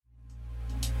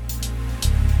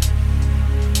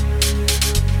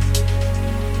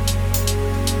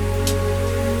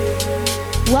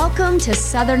Welcome to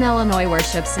Southern Illinois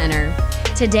Worship Center.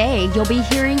 Today, you'll be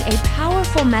hearing a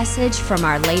powerful message from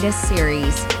our latest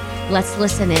series. Let's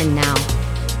listen in now.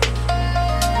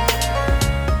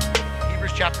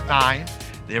 Hebrews chapter 9,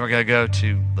 then we're going to go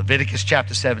to Leviticus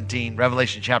chapter 17,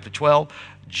 Revelation chapter 12,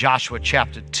 Joshua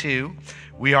chapter 2.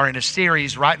 We are in a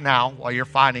series right now, while you're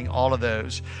finding all of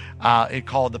those, it's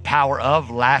called The Power Of.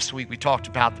 Last week, we talked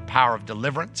about the power of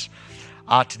deliverance.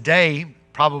 Today,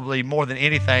 probably more than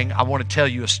anything, I want to tell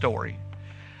you a story.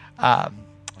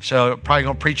 So probably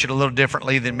going to preach it a little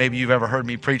differently than maybe you've ever heard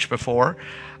me preach before.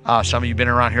 Some of you have been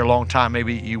around here a long time,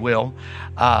 maybe you will.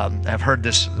 Have heard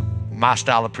this, my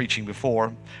style of preaching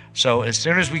before. So as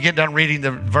soon as we get done reading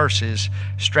the verses,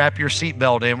 strap your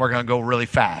seatbelt in. We're going to go really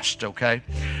fast, okay?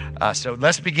 So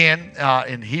let's begin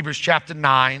in Hebrews chapter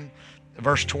 9,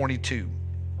 verse 22.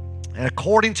 And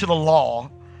according to the law,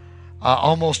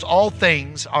 almost all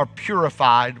things are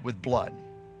purified with blood.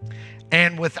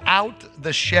 And without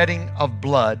the shedding of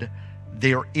blood,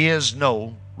 there is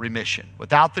no remission.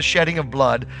 Without the shedding of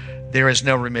blood, there is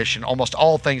no remission. Almost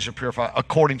all things are purified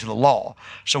according to the law.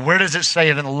 So where does it say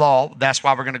it in the law? That's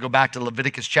why we're going to go back to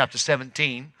Leviticus chapter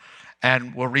 17,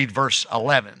 and we'll read verse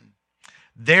 11.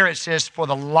 There it says, "For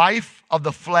the life of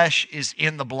the flesh is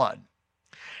in the blood,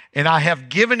 and I have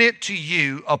given it to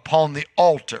you upon the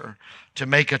altar to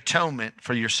make atonement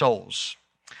for your souls.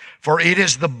 For it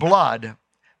is the blood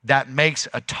that makes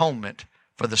atonement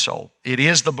for the soul." It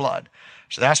is the blood.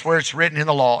 So that's where it's written in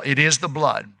the law. It is the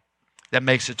blood that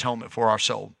makes atonement for our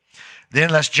soul. Then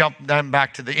let's jump down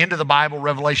back to the end of the Bible,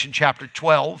 Revelation chapter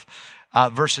 12,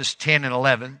 verses 10 and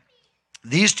 11.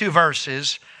 These two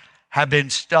verses have been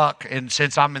stuck, and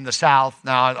since I'm in the South,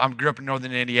 now I grew up in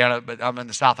northern Indiana, but I'm in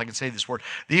the South, I can say this word.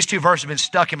 These two verses have been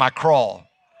stuck in my craw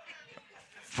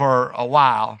for a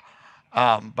while.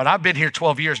 But I've been here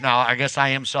 12 years now. I guess I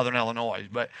am Southern Illinois.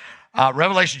 But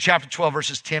Revelation chapter 12,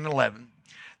 verses 10 and 11.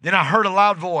 "Then I heard a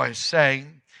loud voice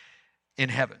saying in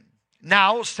heaven,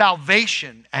 'Now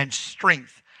salvation and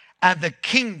strength and the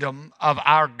kingdom of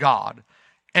our God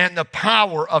and the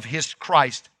power of his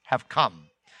Christ have come.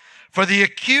 For the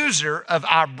accuser of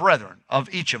our brethren,'"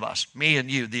 of each of us, me and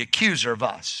you, the accuser of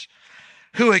us,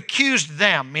 "who accused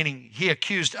them," meaning he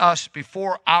accused us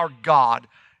before our God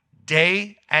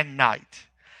day and night,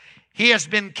 "he has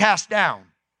been cast down.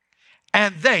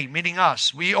 And they," meaning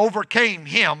us, "we overcame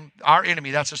him," our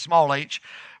enemy, that's a small h,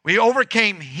 "we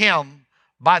overcame him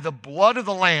by the blood of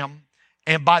the Lamb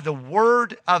and by the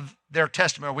word of their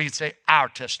testimony," we'd say our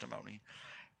testimony,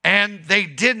 "and they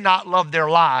did not love their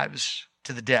lives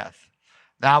to the death."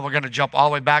 Now we're going to jump all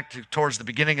the way back towards the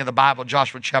beginning of the Bible,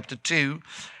 Joshua chapter 2,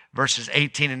 verses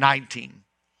 18 and 19.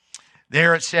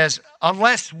 There it says,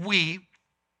 "Unless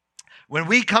when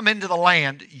we come into the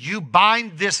land, you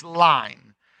bind this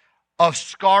line of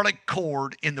scarlet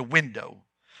cord in the window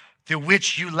through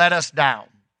which you let us down.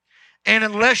 And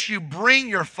unless you bring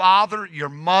your father, your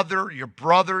mother, your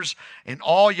brothers, and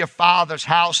all your father's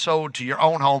household to your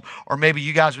own home," or maybe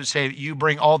you guys would say, "You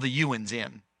bring all the Ewans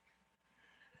in.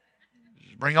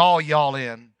 Bring all y'all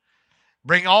in.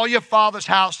 Bring all your father's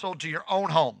household to your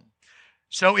own home.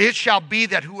 So it shall be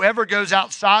that whoever goes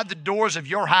outside the doors of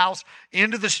your house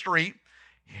into the street,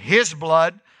 his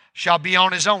blood shall be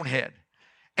on his own head,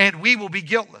 and we will be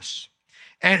guiltless.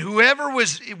 And whoever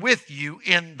was with you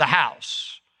in the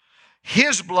house,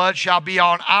 his blood shall be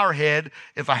on our head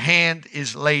if a hand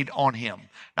is laid on him."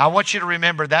 Now, I want you to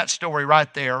remember that story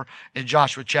right there in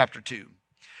Joshua chapter 2,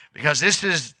 because this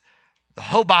is the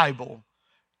whole Bible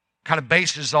kind of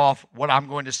bases off what I'm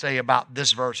going to say about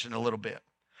this verse in a little bit.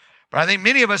 But I think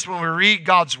many of us, when we read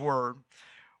God's word,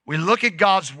 we look at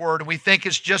God's word and we think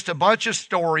it's just a bunch of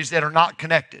stories that are not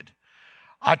connected.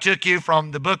 I took you from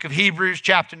the book of Hebrews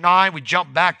chapter 9. We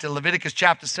jumped back to Leviticus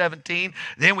chapter 17.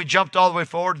 Then we jumped all the way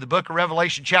forward to the book of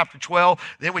Revelation chapter 12.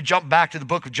 Then we jumped back to the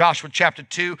book of Joshua chapter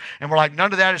 2. And we're like,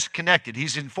 none of that is connected.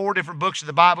 He's in 4 different books of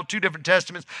the Bible, 2 different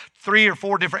testaments, 3 or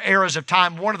 4 different eras of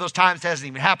time. One of those times hasn't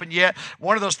even happened yet.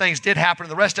 One of those things did happen,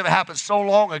 and the rest of it happened so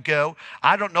long ago,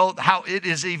 I don't know how it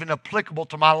is even applicable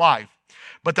to my life.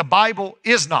 But the Bible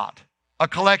is not a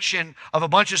collection of a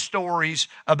bunch of stories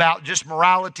about just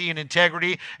morality and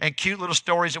integrity and cute little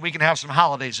stories that we can have some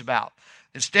holidays about.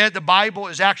 Instead, the Bible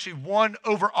is actually one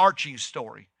overarching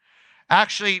story.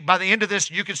 Actually, by the end of this,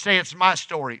 you could say it's my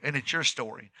story and it's your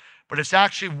story. But it's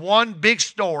actually one big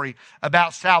story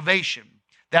about salvation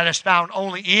that is found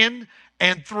only in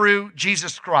and through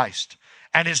Jesus Christ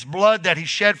and his blood that he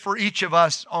shed for each of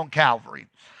us on Calvary.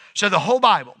 So the whole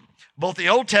Bible, both the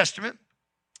Old Testament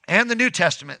and the New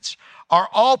Testaments, are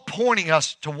all pointing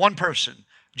us to one person,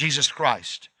 Jesus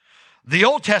Christ. The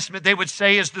Old Testament, they would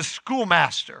say, is the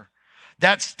schoolmaster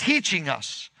that's teaching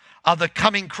us of the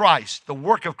coming Christ, the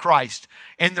work of Christ,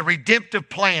 and the redemptive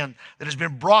plan that has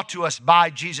been brought to us by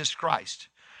Jesus Christ.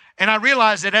 And I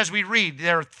realize that as we read,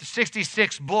 there are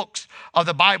 66 books of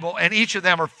the Bible, and each of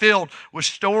them are filled with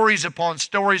stories upon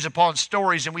stories upon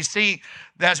stories. And we see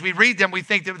that as we read them, we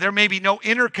think that there may be no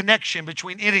interconnection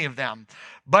between any of them.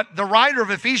 But the writer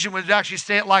of Ephesians would actually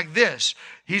say it like this.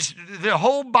 The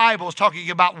whole Bible is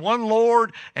talking about one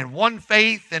Lord and one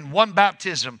faith and one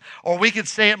baptism. Or we could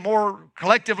say it more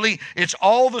collectively, it's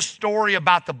all the story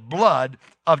about the blood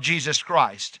of Jesus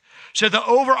Christ. So the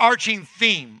overarching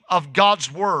theme of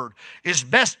God's word is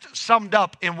best summed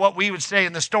up in what we would say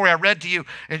in the story I read to you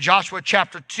in Joshua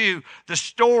chapter 2, the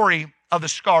story of the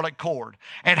scarlet cord,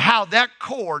 and how that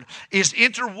cord is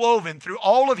interwoven through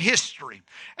all of history.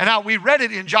 And now we read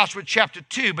it in Joshua chapter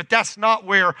 2, but that's not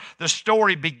where the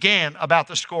story began about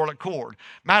the scarlet cord.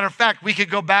 Matter of fact, we could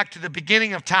go back to the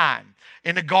beginning of time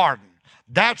in the garden.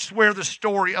 That's where the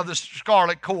story of the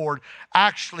scarlet cord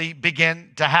actually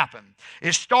began to happen.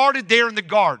 It started there in the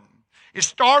garden. It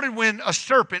started when a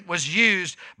serpent was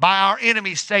used by our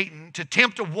enemy Satan to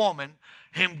tempt a woman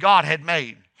whom God had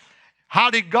made. How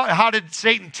did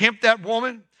Satan tempt that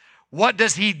woman? What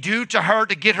does he do to her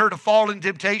to get her to fall in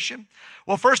temptation?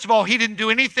 Well, first of all, he didn't do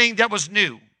anything that was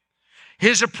new.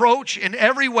 His approach in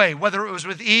every way, whether it was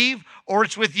with Eve or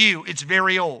it's with you, it's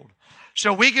very old.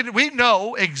 So we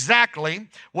know exactly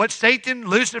what Satan,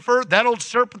 Lucifer, that old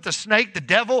serpent, the snake, the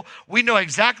devil, we know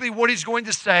exactly what he's going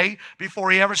to say before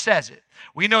he ever says it.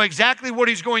 We know exactly what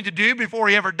he's going to do before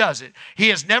he ever does it. He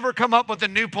has never come up with a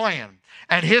new plan.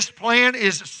 And his plan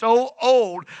is so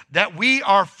old that we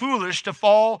are foolish to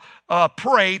fall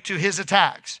prey to his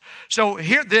attacks. So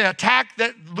here, the attack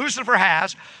that Lucifer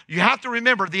has, you have to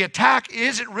remember, the attack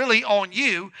isn't really on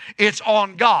you, it's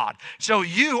on God. So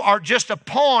you are just a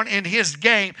pawn in his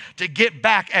game to get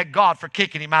back at God for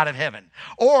kicking him out of heaven.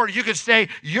 Or you could say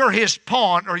you're his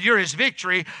pawn or you're his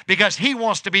victory because he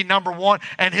wants to be number one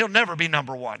and he'll never be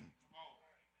number one.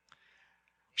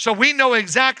 So we know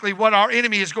exactly what our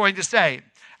enemy is going to say.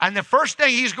 And the first thing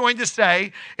he's going to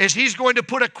say is he's going to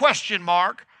put a question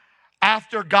mark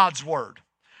after God's word.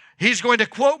 He's going to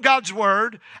quote God's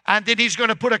word, and then he's going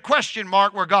to put a question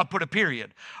mark where God put a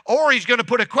period. Or he's going to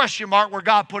put a question mark where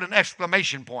God put an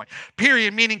exclamation point.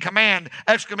 Period meaning command,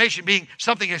 exclamation being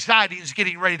something exciting is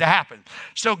getting ready to happen.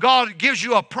 So God gives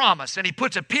you a promise, and he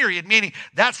puts a period meaning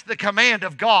that's the command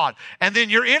of God. And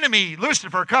then your enemy,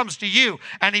 Lucifer, comes to you,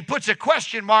 and he puts a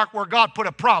question mark where God put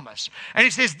a promise. And he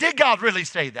says, did God really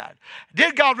say that?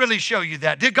 Did God really show you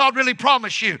that? Did God really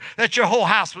promise you that your whole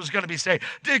house was going to be saved?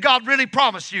 Did God really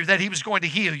promise you that he was going to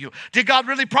heal you? Did God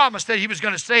really promise that he was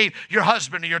going to save your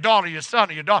husband or your daughter, your son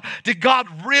or your daughter? Did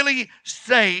God really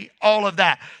say all of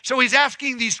that? So he's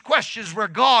asking these questions where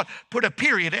God put a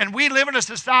period. And we live in a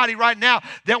society right now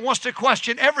that wants to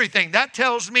question everything. That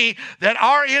tells me that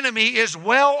our enemy is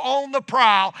well on the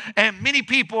prowl, and many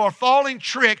people are falling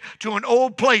trick to an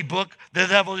old playbook the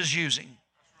devil is using.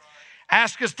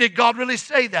 Ask us, did God really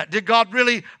say that? Did God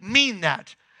really mean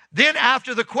that? Then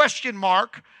after the question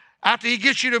mark, after he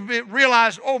gets you to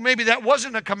realize, oh, maybe that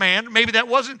wasn't a command, maybe that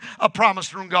wasn't a promise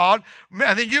from God,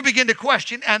 and then you begin to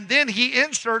question, and then he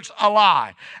inserts a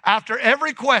lie. After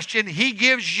every question, he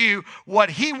gives you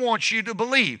what he wants you to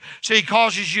believe. So he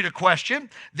causes you to question,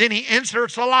 then he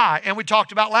inserts a lie. And we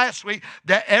talked about last week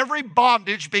that every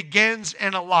bondage begins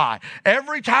in a lie.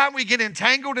 Every time we get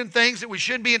entangled in things that we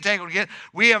shouldn't be entangled in,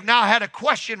 we have now had a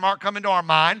question mark come into our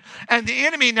mind, and the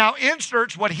enemy now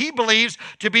inserts what he believes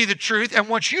to be the truth and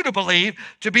wants you to believe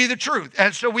to be the truth.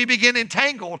 And so we begin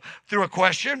entangled through a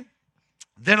question,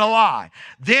 then a lie.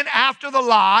 Then after the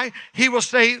lie, he will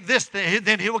say this thing,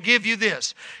 then he will give you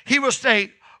this. He will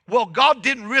say, well, God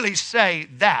didn't really say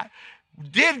that.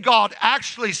 Did God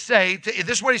actually say, this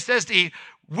is what he says to Eve,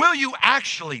 will you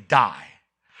actually die?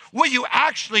 Will you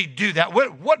actually do that?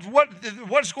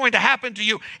 What's going to happen to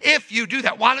you if you do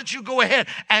that? Why don't you go ahead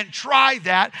and try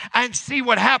that and see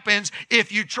what happens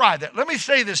if you try that? Let me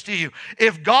say this to you.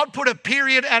 If God put a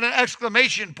period and an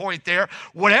exclamation point there,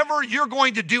 whatever you're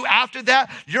going to do after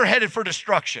that, you're headed for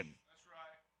destruction.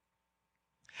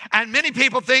 And many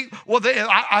people think, well,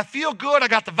 I feel good. I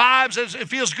got the vibes. It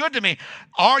feels good to me.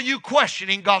 Are you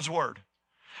questioning God's word?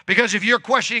 Because if you're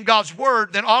questioning God's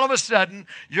word, then all of a sudden,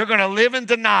 you're going to live in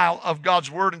denial of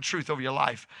God's word and truth over your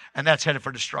life. And that's headed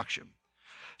for destruction.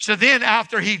 So then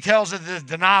after he tells of the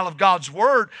denial of God's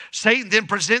word, Satan then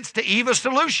presents to Eve a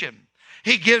solution.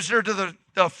 He gives her to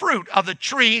the fruit of the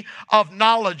tree of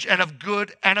knowledge and of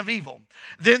good and of evil.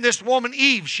 Then this woman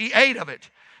Eve, she ate of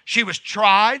it. She was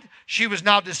tried. She was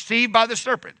now deceived by the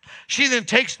serpent. She then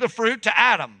takes the fruit to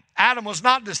Adam. Adam was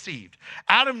not deceived.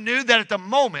 Adam knew that at the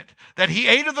moment that he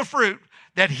ate of the fruit,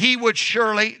 that he would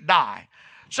surely die.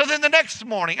 So then the next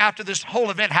morning, after this whole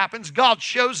event happens, God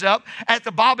shows up at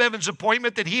the Bob Evans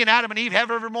appointment that he and Adam and Eve have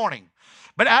every morning.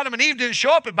 But Adam and Eve didn't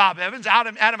show up at Bob Evans.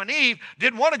 Adam and Eve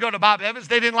didn't want to go to Bob Evans.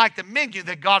 They didn't like the menu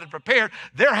that God had prepared.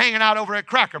 They're hanging out over at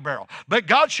Cracker Barrel. But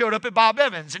God showed up at Bob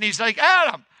Evans, and he's like,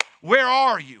 Adam, where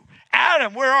are you?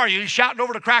 Adam, where are you? He's shouting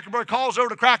over to Cracker Barrel, calls over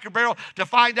to Cracker Barrel to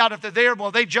find out if they're there.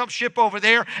 Well, they jump ship over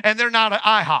there, and they're not at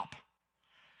IHOP.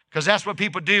 Because that's what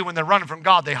people do when they're running from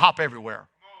God. They hop everywhere.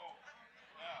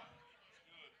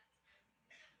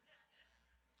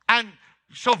 And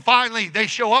so finally they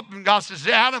show up and God says,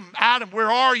 Adam,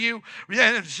 where are you?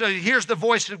 And so here's the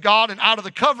voice of God, and out of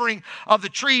the covering of the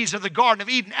trees of the Garden of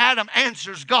Eden, Adam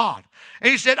answers God. And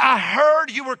he said, I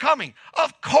heard you were coming.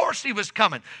 Of course he was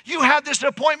coming. You had this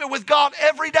appointment with God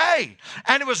every day.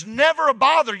 And it was never a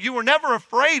bother. You were never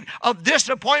afraid of this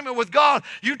appointment with God.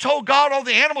 You told God all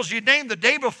the animals you named the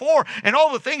day before and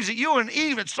all the things that you and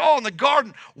Eve had saw in the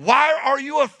garden. Why are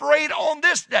you afraid on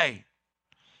this day?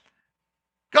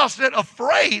 God said,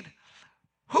 afraid?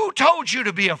 Who told you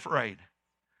to be afraid?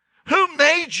 Who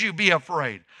made you be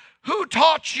afraid? Who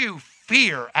taught you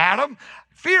fear, Adam?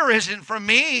 Fear isn't from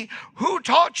me. Who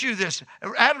taught you this?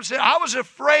 Adam said, I was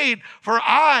afraid, for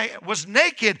I was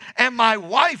naked and my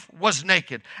wife was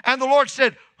naked. And the Lord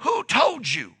said, who told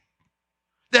you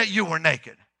that you were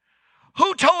naked?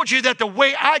 Who told you that the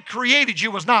way I created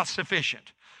you was not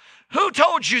sufficient? Who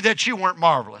told you that you weren't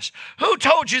marvelous? Who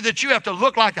told you that you have to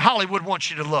look like Hollywood wants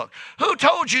you to look? Who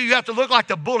told you you have to look like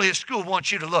the bully at school wants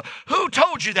you to look? Who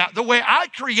told you that? The way I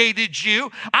created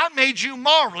you, I made you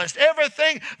marvelous.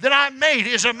 Everything that I made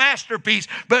is a masterpiece.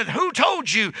 But who told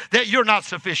you that you're not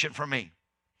sufficient for me?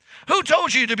 Who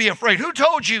told you to be afraid? Who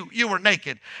told you you were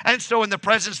naked? And so in the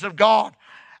presence of God,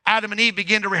 Adam and Eve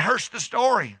began to rehearse the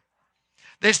story.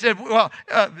 They said, well,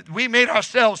 we made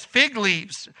ourselves fig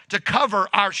leaves to cover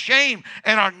our shame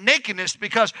and our nakedness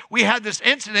because we had this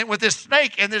incident with this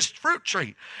snake and this fruit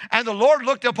tree. And the Lord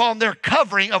looked upon their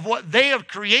covering of what they have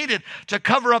created to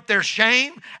cover up their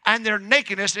shame and their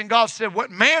nakedness. And God said,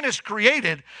 what man has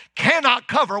created cannot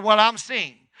cover what I'm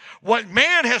seeing. What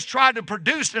man has tried to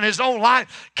produce in his own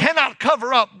life cannot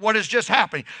cover up what is just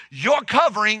happening. Your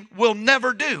covering will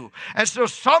never do. And so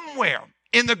somewhere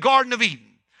in the Garden of Eden,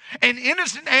 an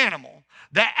innocent animal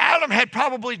that Adam had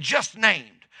probably just named,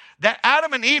 that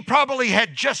Adam and Eve probably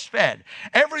had just fed.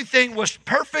 Everything was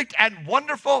perfect and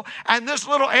wonderful, and this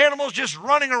little animal's just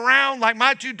running around like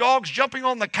my two dogs jumping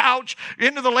on the couch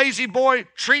into the lazy boy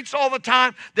treats all the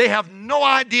time. They have no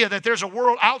idea that there's a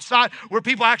world outside where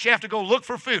people actually have to go look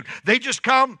for food. They just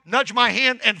come, nudge my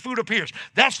hand, and food appears.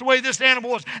 That's the way this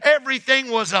animal was. Everything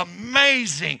was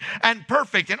amazing and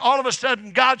perfect, and all of a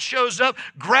sudden God shows up,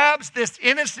 grabs this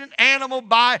innocent animal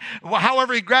by,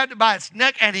 however he grabbed it by its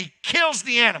neck, and he kills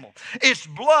the animal. Its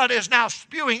blood is now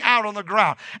spewing out on the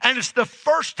ground. And it's the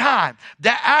first time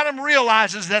that Adam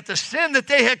realizes that the sin that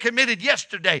they had committed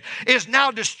yesterday is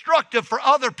now destructive for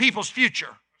other people's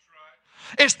future.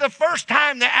 It's the first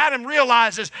time that Adam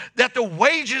realizes that the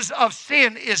wages of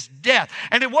sin is death.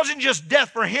 And it wasn't just death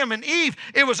for him and Eve.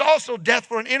 It was also death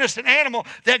for an innocent animal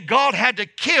that God had to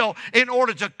kill in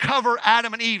order to cover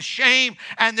Adam and Eve's shame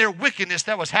and their wickedness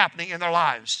that was happening in their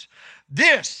lives.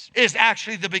 This is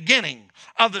actually the beginning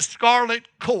of the scarlet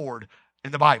cord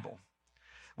in the Bible.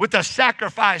 With the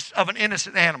sacrifice of an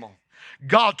innocent animal,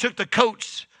 God took the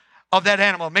coats of that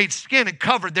animal, made skin, and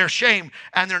covered their shame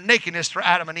and their nakedness for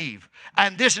Adam and Eve.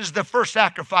 And this is the first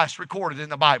sacrifice recorded in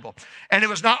the Bible. And it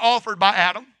was not offered by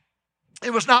Adam.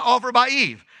 It was not offered by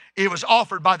Eve. It was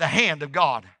offered by the hand of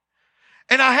God.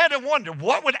 And I had to wonder,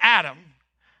 what would Adam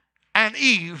and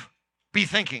Eve be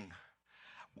thinking?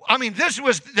 I mean,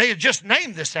 they had just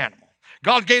named this animal.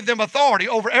 God gave them authority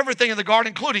over everything in the garden,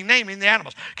 including naming the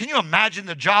animals. Can you imagine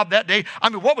the job that day? I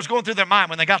mean, what was going through their mind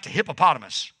when they got to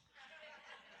hippopotamus?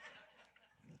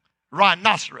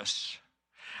 Rhinoceros.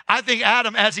 I think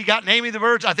Adam, as he got naming the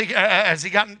birds, I think as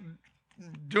he got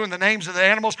doing the names of the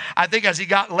animals, I think as he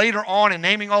got later on in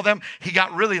naming all them, he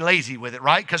got really lazy with it,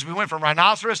 right? Because we went from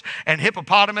rhinoceros and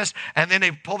hippopotamus, and then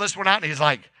they pull this one out, and he's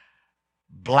like,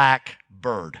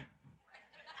 blackbird.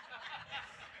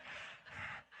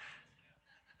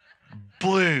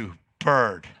 Blue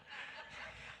bird.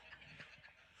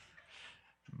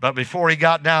 But before he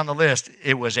got down the list,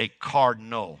 it was a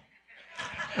cardinal.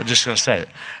 I'm just going to say it.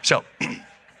 So,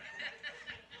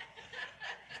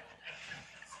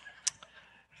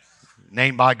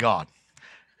 named by God.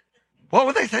 What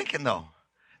were they thinking, though?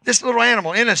 This little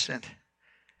animal, innocent,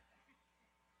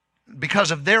 because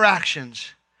of their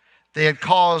actions, they had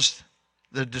caused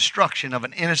the destruction of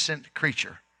an innocent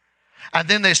creature. And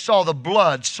then they saw the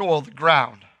blood soil the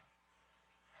ground.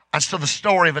 And so the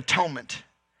story of atonement,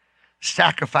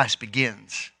 sacrifice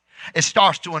begins. It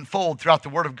starts to unfold throughout the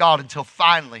Word of God until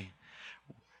finally,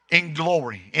 in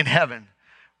glory, in heaven,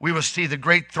 we will see the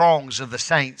great throngs of the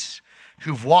saints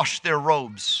who've washed their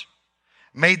robes,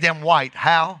 made them white.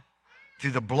 How?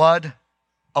 Through the blood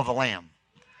of the Lamb.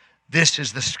 This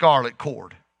is the scarlet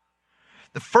cord.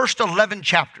 The first 11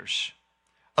 chapters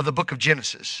of the book of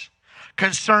Genesis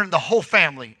concern the whole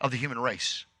family of the human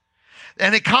race.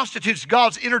 And it constitutes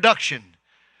God's introduction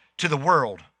to the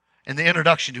world and the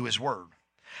introduction to His Word.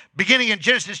 Beginning in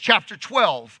Genesis chapter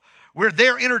 12, we're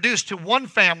there introduced to one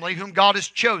family whom God has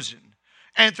chosen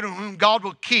and through whom God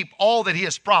will keep all that He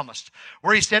has promised.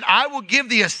 Where He said, I will give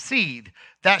thee a seed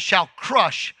that shall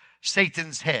crush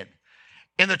Satan's head.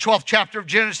 In the 12th chapter of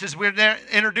Genesis, we're there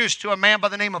introduced to a man by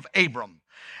the name of Abram.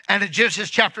 And in Genesis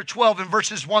chapter 12, in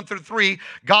verses 1 through 3,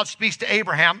 God speaks to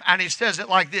Abraham, and He says it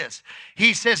like this.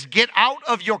 He says, get out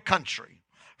of your country,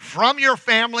 from your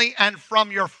family, and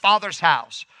from your father's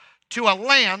house, to a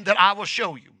land that I will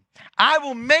show you. I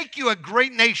will make you a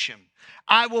great nation.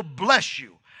 I will bless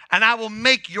you, and I will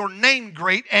make your name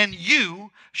great, and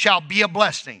you shall be a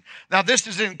blessing. Now, this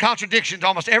is in contradiction to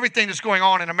almost everything that's going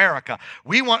on in America.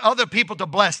 We want other people to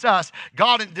bless us.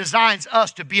 God designs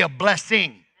us to be a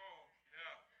blessing.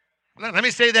 Let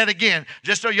me say that again,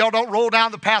 just so y'all don't roll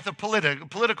down the path of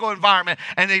political environment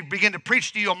and they begin to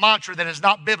preach to you a mantra that is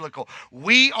not biblical.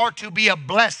 We are to be a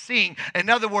blessing. In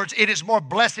other words, it is more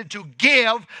blessed to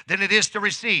give than it is to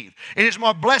receive. It is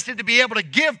more blessed to be able to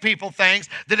give people things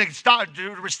than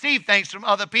to receive things from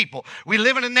other people. We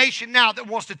live in a nation now that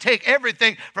wants to take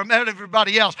everything from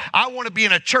everybody else. I want to be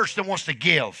in a church that wants to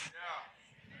give.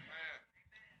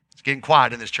 It's getting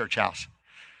quiet in this church house.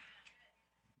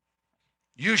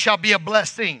 You shall be a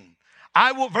blessing.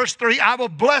 Verse 3, I will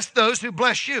bless those who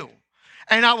bless you,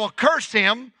 and I will curse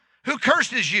him who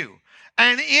curses you.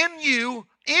 And in you,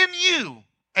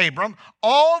 Abram,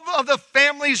 all of the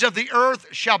families of the earth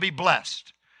shall be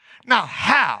blessed. Now,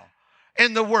 how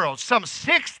in the world, some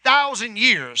 6,000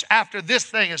 years after this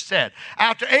thing is said,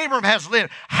 after Abram has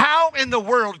lived, how in the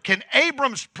world can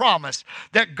Abram's promise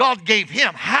that God gave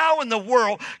him, how in the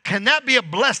world can that be a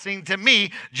blessing to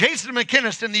me, Jason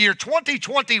McInnes, in the year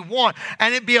 2021,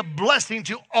 and it be a blessing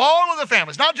to all of the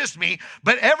families, not just me,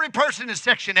 but every person in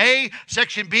section A,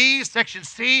 section B, section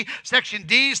C, section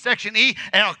D, section E,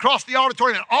 and across the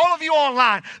auditorium, and all of you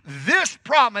online, this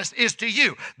promise is to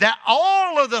you, that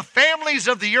all of the families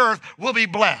of the earth will be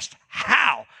blessed.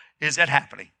 How is that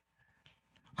happening?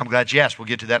 I'm glad you asked. We'll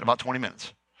get to that in about 20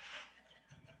 minutes.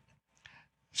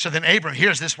 So then Abram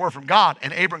hears this word from God,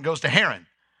 and Abram goes to Haran.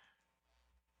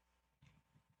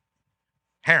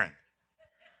 Haran.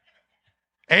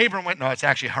 Abram went, no, it's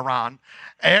actually Haran,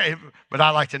 but I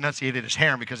like to enunciate it as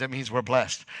Haran because that means we're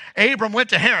blessed. Abram went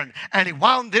to Haran, and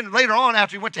then later on,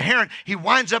 after he went to Haran, he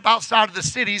winds up outside of the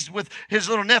cities with his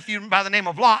little nephew by the name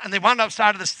of Lot, and they wind up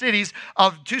outside of the cities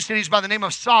of two cities by the name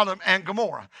of Sodom and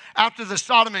Gomorrah. After the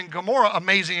Sodom and Gomorrah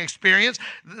amazing experience,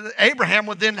 Abraham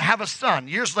would then have a son.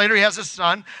 Years later, he has a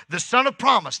son, the son of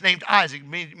promise, named Isaac,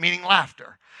 meaning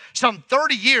laughter. Some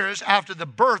 30 years after the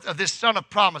birth of this son of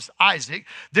promise, Isaac,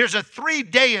 there's a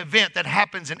 3-day event that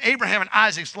happens in Abraham and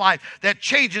Isaac's life that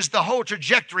changes the whole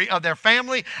trajectory of their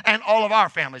family and all of our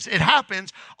families. It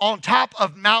happens on top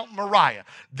of Mount Moriah.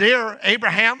 There,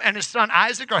 Abraham and his son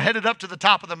Isaac are headed up to the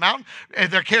top of the mountain.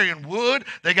 They're carrying wood.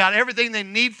 They got everything they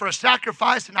need for a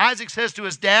sacrifice. And Isaac says to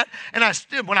his dad, and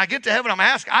when I get to heaven, I'm going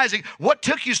to ask Isaac, what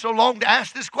took you so long to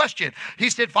ask this question? He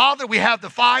said, Father, we have the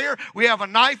fire, we have a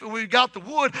knife, and we've got the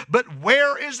wood, but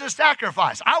where is the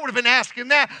sacrifice? I would have been asking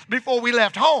that before we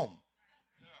left home.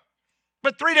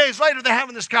 But 3 days later, they're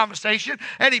having this conversation,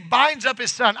 and he binds up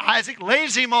his son Isaac,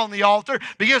 lays him on the altar,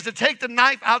 begins to take the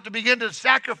knife out to begin to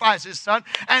sacrifice his son,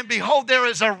 and behold, there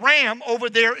is a ram over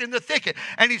there in the thicket.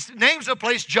 And he names the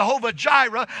place Jehovah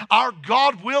Jireh, our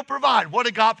God will provide. What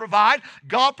did God provide?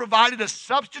 God provided a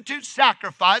substitute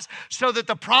sacrifice so that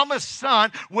the promised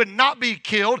son would not be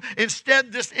killed.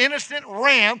 Instead, this innocent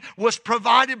ram was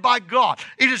provided by God.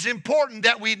 It is important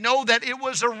that we know that it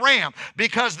was a ram,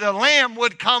 because the lamb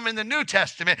would come in the New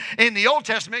Testament. In the Old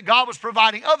Testament, God was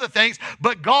providing other things,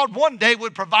 but God one day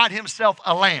would provide himself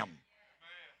a lamb.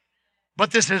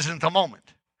 But this isn't the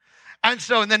moment. And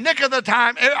so in the nick of the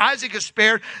time, Isaac is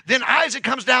spared. Then Isaac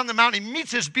comes down the mountain. He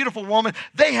meets this beautiful woman.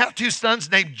 They have 2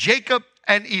 sons named Jacob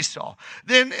and Esau.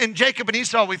 Then in Jacob and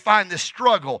Esau, we find this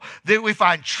struggle. Then we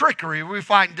find trickery. We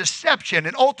find deception.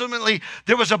 And ultimately,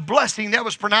 there was a blessing that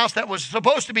was pronounced that was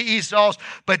supposed to be Esau's,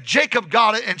 but Jacob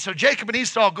got it. And so Jacob and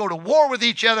Esau go to war with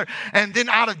each other. And then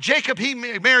out of Jacob, he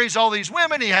marries all these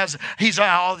women. He's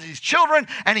all these children.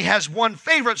 And he has one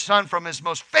favorite son from his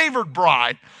most favored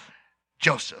bride,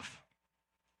 Joseph.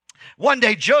 One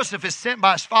day, Joseph is sent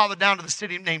by his father down to the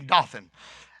city named Dothan.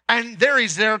 And there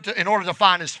he's there in order to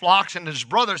find his flocks and his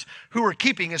brothers who were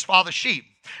keeping his father's sheep.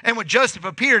 And when Joseph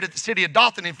appeared at the city of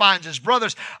Dothan, he finds his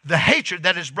brothers, the hatred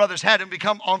that his brothers had him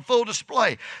become on full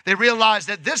display. They realized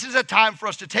that this is a time for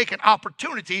us to take an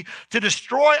opportunity to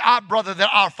destroy our brother that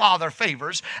our father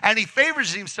favors. And he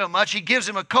favors him so much, he gives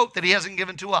him a coat that he hasn't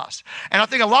given to us. And I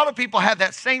think a lot of people have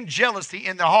that same jealousy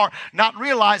in their heart, not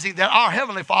realizing that our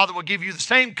Heavenly Father will give you the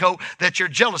same coat that you're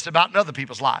jealous about in other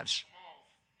people's lives.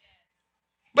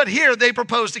 But here they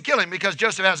propose to kill him because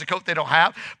Joseph has a coat they don't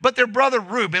have. But their brother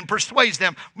Reuben persuades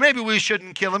them, maybe we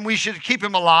shouldn't kill him. We should keep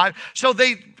him alive. So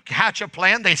they hatch a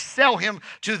plan. They sell him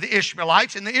to the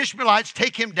Ishmaelites, and the Ishmaelites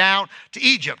take him down to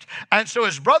Egypt. And so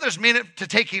his brothers meant it to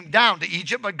take him down to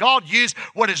Egypt, but God used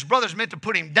what his brothers meant to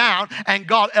put him down, and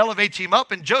God elevates him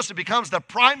up, and Joseph becomes the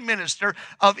prime minister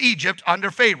of Egypt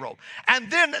under Pharaoh.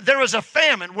 And then there was a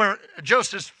famine where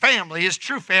Joseph's family, his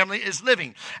true family, is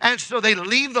living. And so they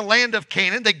leave the land of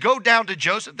Canaan. They go down to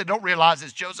Joseph. They don't realize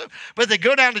it's Joseph, but they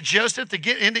go down to Joseph to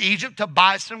get into Egypt to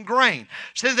buy some grain.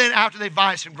 So then after they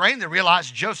buy some grain, they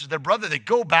realize Joseph's their brother. They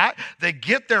go back, they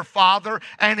get their father,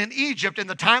 and in Egypt, in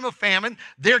the time of famine,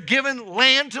 they're given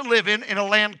land to live in a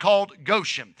land called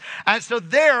Goshen. And so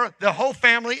there, the whole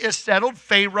family is settled.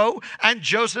 Pharaoh and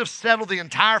Joseph settled the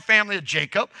entire family of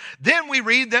Jacob. Then we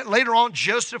read that later on,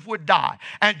 Joseph would die.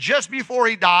 And just before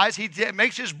he dies, he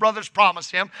makes his brothers promise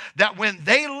him that when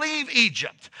they leave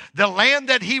Egypt, the land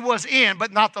that he was in,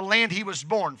 but not the land he was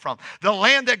born from, the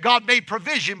land that God made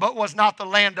provision, but was not the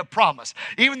land of promise.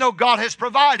 Even though God has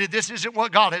provided, this isn't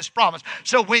what God has promised.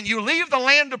 So when you leave the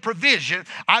land of provision,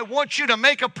 I want you to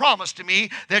make a promise to me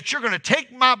that you're going to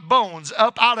take my bones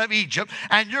up out of Egypt,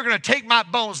 and you're going to take my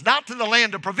bones not to the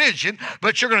land of provision,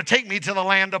 but you're going to take me to the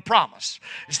land of promise.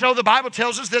 So the Bible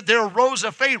tells us that there arose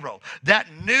a Pharaoh that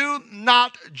knew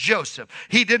not Joseph.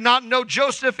 He did not know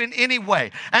Joseph in any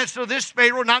way. And so this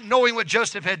Pharaoh, not knowing what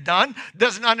Joseph had done,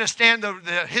 doesn't understand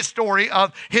the history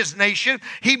of his nation.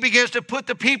 He begins to put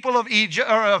the people of Egypt,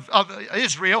 or of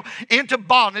Israel, into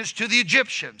bondage to the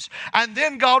Egyptians. And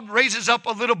then God raises up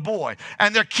a little boy,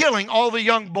 and they're killing all the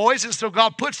young boys. And so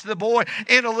God puts the boy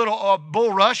in a little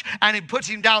bulrush, and he puts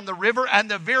him down the river. And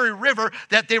the very river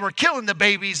that they were killing the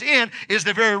babies in is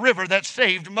the very river that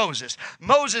saved Moses.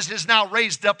 Moses is now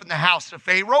raised up in the house of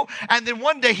Pharaoh. And then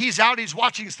one day he's out, he's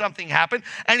watching something happen,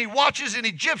 and he watches an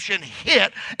Egyptian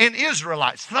hit an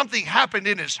Israelite. Something happened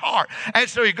in his heart. And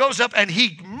so he goes up and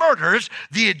he murders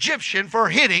the Egyptian for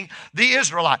hitting the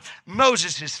Israelite.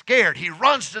 Moses is scared. He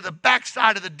runs to the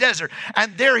backside of the desert,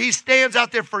 and there he stands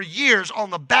out there for years on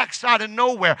the backside of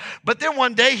nowhere. But then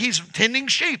one day he's tending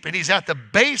sheep, and he's at the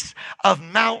base of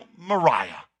Mount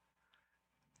Moriah.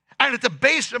 And at the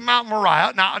base of Mount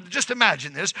Moriah, now just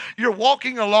imagine this, you're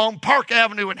walking along Park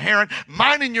Avenue in Heron,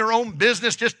 minding your own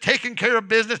business, just taking care of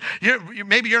business.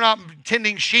 Maybe you're not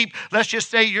tending sheep. Let's just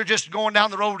say you're just going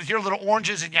down the road with your little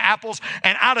oranges and your apples,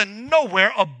 and out of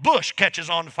nowhere, a bush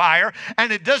catches on fire,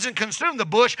 and it doesn't consume the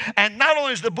bush. And not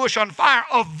only is the bush on fire,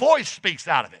 a voice speaks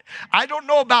out of it. I don't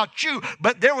know about you,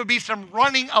 but there would be some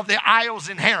running of the aisles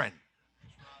in Heron.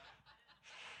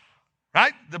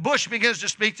 Right? The bush begins to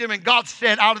speak to him, and God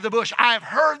said out of the bush, I have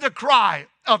heard the cry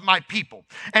of my people,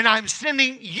 and I'm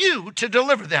sending you to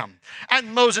deliver them.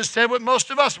 And Moses said what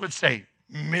most of us would say,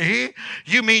 me?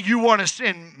 You mean you want to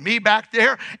send me back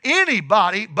there?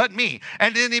 Anybody but me.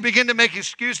 And then he began to make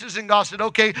excuses, and God said,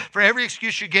 okay, for every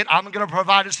excuse you get, I'm going to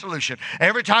provide a solution.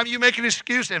 Every time you make an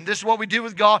excuse, and this is what we do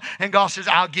with God, and God says,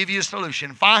 I'll give you a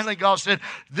solution. Finally, God said,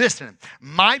 listen,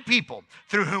 my people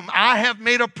through whom I have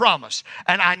made a promise,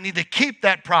 and I need to keep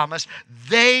that promise,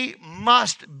 they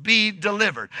must be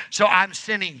delivered. So I'm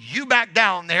sending you back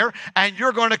down there, and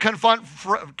you're going to confront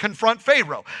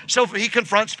Pharaoh. So he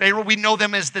confronts Pharaoh. We know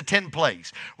them as the 10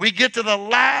 plagues. We get to the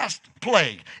last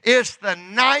plague. It's the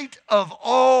night of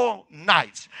all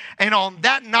nights. And on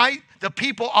that night, the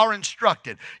people are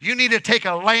instructed. You need to take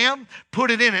a lamb,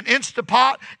 put it in an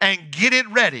Instapot, and get it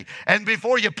ready. And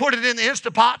before you put it in the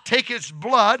Instapot, take its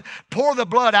blood, pour the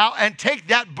blood out, and take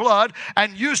that blood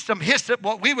and use some hyssop,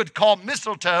 what we would call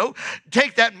mistletoe.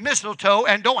 Take that mistletoe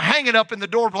and don't hang it up in the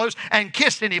doorpost and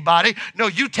kiss anybody. No,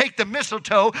 you take the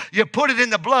mistletoe, you put it in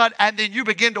the blood, and then you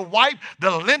begin to wipe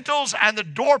the lintels and the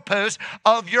doorposts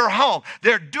of your home.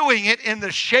 They're doing it in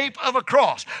the shape of a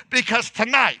cross because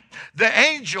tonight the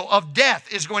angel of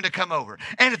death is going to come over.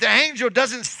 And if the angel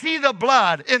doesn't see the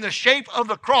blood in the shape of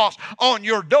the cross on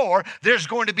your door, there's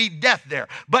going to be death there.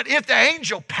 But if the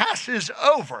angel passes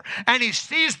over and he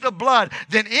sees the blood,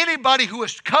 then anybody who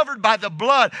is covered by the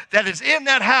blood that is in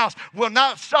that house will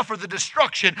not suffer the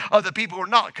destruction of the people who are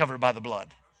not covered by the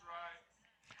blood.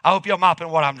 I hope y'all mopping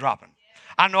what I'm dropping.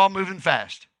 I know I'm moving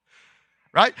fast.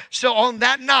 Right? So on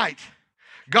that night,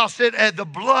 God said, the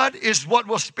blood is what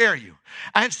will spare you.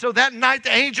 And so that night,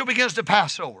 the angel begins to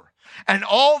pass over. And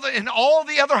in all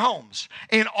the other homes,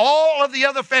 in all of the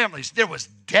other families, there was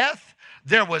death,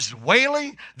 there was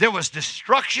wailing, there was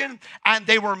destruction, and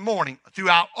they were mourning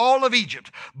throughout all of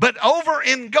Egypt. But over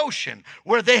in Goshen,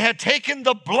 where they had taken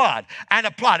the blood and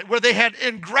applied it, where they had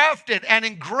engrafted and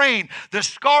ingrained the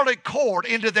scarlet cord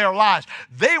into their lives,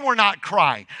 they were not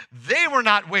crying. They were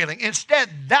not wailing. Instead,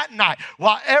 that night,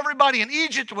 while everybody in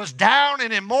Egypt was down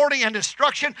and in mourning and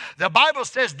destruction, the Bible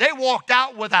says they walked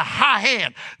out with a high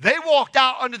hand. They walked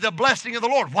out under the blessing of the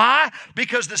Lord. Why?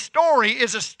 Because the story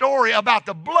is a story about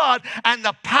the blood and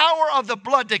the power of the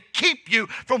blood to keep you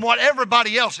from what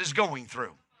everybody else is going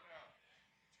through.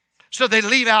 So they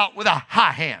leave out with a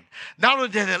high hand. Not only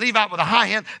did they leave out with a high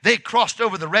hand, they crossed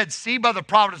over the Red Sea by the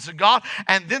providence of God.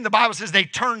 And then the Bible says they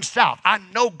turned south. I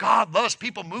know God loves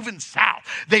people moving south.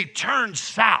 They turned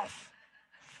south.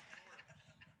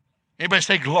 Anybody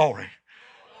say glory?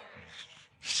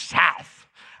 South.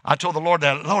 I told the Lord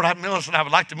that, Lord, I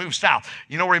would like to move south.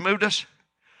 You know where he moved us?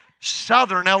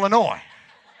 Southern Illinois.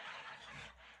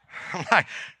 I'm like,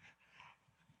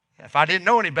 if I didn't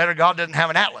know any better, God doesn't have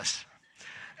an atlas.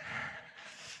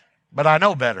 But I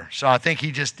know better. So I think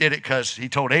he just did it because he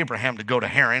told Abraham to go to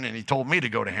Haran and he told me to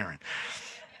go to Haran.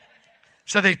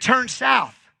 So they turned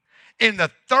south. In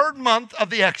the 3rd month of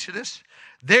the Exodus,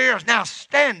 they are now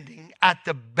standing at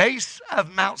the base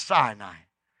of Mount Sinai.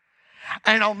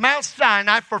 And on Mount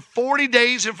Sinai for 40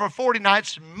 days and for 40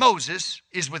 nights, Moses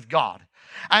is with God.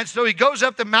 And so he goes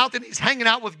up the mountain, he's hanging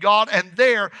out with God, and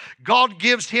there God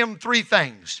gives him 3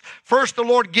 things. First, the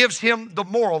Lord gives him the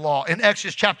moral law in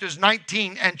Exodus chapters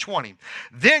 19 and 20.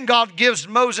 Then God gives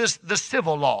Moses the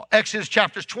civil law, Exodus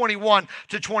chapters 21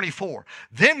 to 24.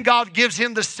 Then God gives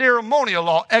him the ceremonial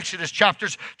law, Exodus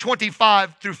chapters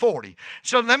 25 through 40.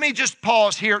 So let me just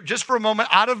pause here just for a moment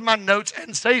out of my notes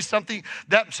and say something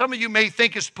that some of you may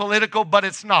think is political, but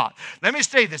it's not. Let me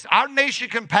say this. Our nation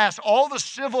can pass all the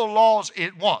civil laws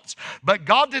it wants. But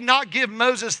God did not give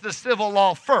Moses the civil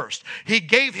law first. He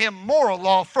gave him moral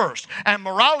law first. And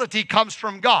morality comes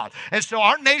from God. And so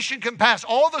our nation can pass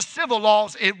all the civil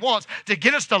laws it wants to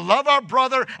get us to love our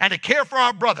brother and to care for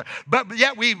our brother. But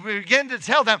yet we begin to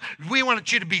tell them, we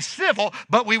want you to be civil,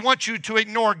 but we want you to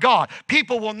ignore God.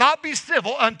 People will not be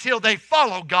civil until they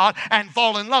follow God and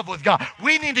fall in love with God.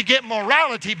 We need to get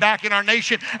morality back in our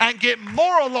nation and get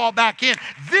moral law back in.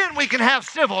 Then we can have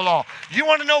civil law. You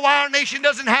want to know why our nation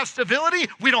doesn't have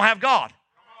civility? We don't have God.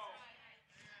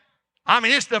 I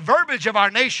mean, it's the verbiage of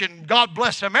our nation, God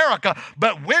bless America,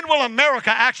 but when will America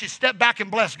actually step back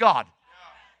and bless God?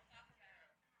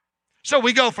 So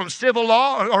we go from civil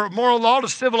law or moral law to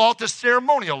civil law to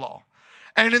ceremonial law.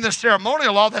 And in the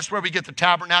ceremonial law, that's where we get the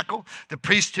tabernacle, the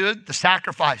priesthood, the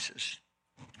sacrifices.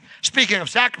 Speaking of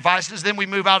sacrifices, then we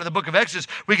move out of the book of Exodus.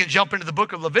 We can jump into the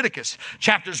book of Leviticus.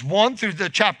 Chapters 1 through the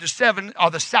chapter 7 are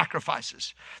the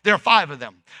sacrifices. There are 5 of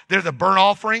them. They're the burnt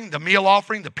offering, the meal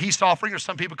offering, the peace offering, or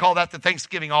some people call that the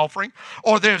Thanksgiving offering.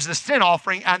 Or there's the sin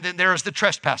offering, and then there's the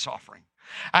trespass offering.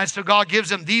 And so God gives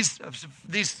them these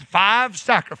 5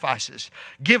 sacrifices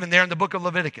given there in the book of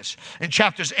Leviticus. In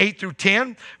chapters 8 through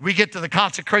 10, we get to the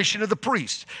consecration of the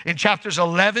priest. In chapters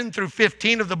 11 through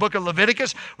 15 of the book of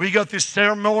Leviticus, we go through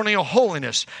ceremonial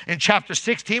holiness. In chapter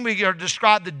 16, we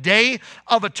describe the Day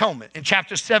of Atonement. In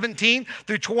chapter 17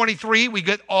 through 23, we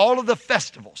get all of the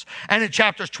festivals. And in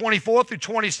chapters 24 through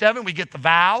 27, we get the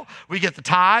vow, we get the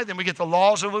tithe, and we get the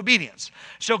laws of obedience.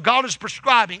 So God is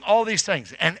prescribing all these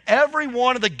things. And every one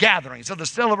one of the gatherings, of the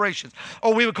celebrations,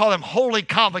 or we would call them holy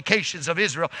convocations of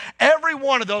Israel, every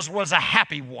one of those was a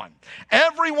happy one.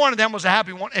 Every one of them was a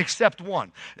happy one except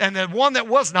one. And the one that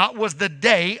was not was the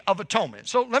Day of Atonement.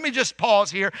 So let me just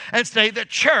pause here and say that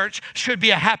church should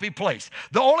be a happy place.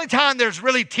 The only time there's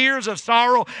really tears of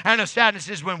sorrow and of sadness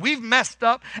is when we've messed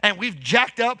up and we've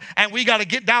jacked up and we got to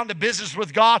get down to business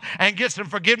with God and get some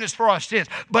forgiveness for our sins.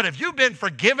 But if you've been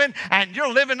forgiven and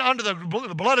you're living under the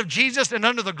blood of Jesus and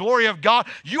under the glory of God,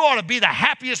 you ought to be the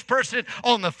happiest person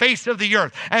on the face of the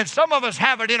earth. And some of us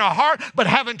have it in our heart but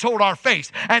haven't told our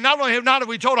face. And not only have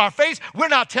we told our face, we're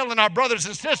not telling our brothers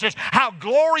and sisters how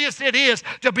glorious it is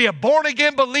to be a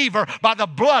born-again believer by the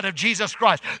blood of Jesus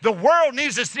Christ. The world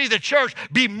needs to see the church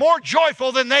be more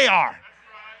joyful than they are.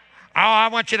 Oh, I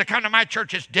want you to come to my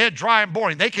church. It's dead, dry, and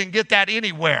boring. They can get that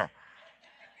anywhere.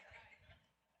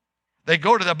 They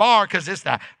go to the bar because it's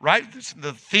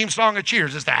the theme song of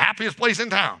Cheers. It's the happiest place in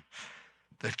town.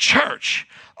 The church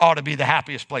ought to be the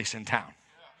happiest place in town.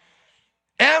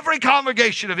 Every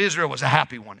congregation of Israel was a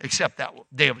happy one, except that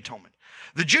Day of Atonement.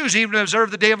 The Jews even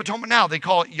observe the Day of Atonement now. They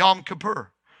call it Yom Kippur.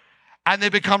 And they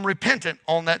become repentant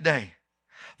on that day.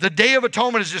 The Day of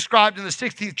Atonement is described in the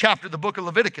 16th chapter of the book of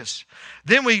Leviticus.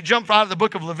 Then we jump out of the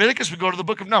book of Leviticus, we go to the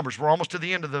book of Numbers. We're almost to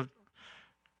the end of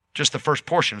just the first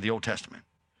portion of the Old Testament.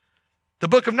 The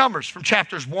book of Numbers, from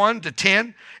chapters 1 to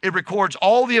 10, it records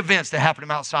all the events that happened at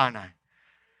Mount Sinai.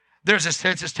 There's a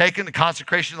census taken, the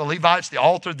consecration of the Levites, the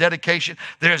altar dedication.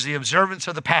 There's the observance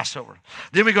of the Passover.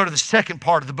 Then we go to the second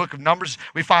part of the book of Numbers.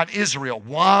 We find Israel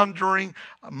wandering,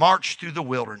 march through the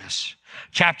wilderness.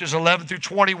 Chapters 11 through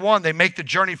 21, they make the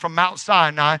journey from Mount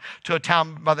Sinai to a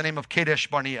town by the name of Kadesh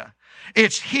Barnea.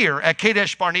 It's here at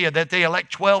Kadesh Barnea that they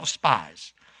elect 12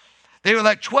 spies. They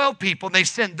elect 12 people, and they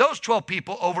send those 12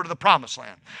 people over to the promised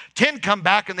land. 10 come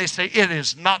back, and they say, it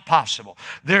is not possible.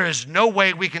 There is no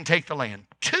way we can take the land.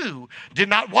 2 did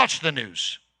not watch the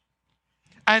news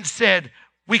and said,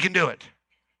 we can do it.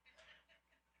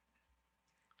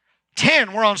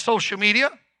 10 were on social media,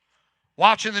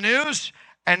 watching the news,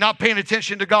 and not paying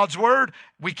attention to God's word.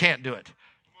 We can't do it.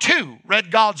 2 read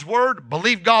God's word,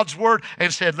 believed God's word,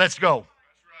 and said, let's go.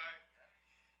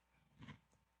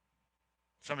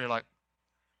 Some of you are like,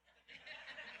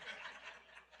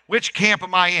 which camp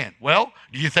am I in? Well,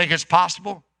 do you think it's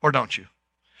possible or don't you?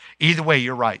 Either way,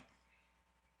 you're right.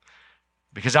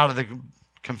 Because out of the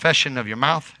confession of your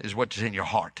mouth is what is in your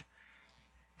heart.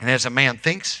 And as a man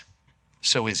thinks,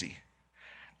 so is he.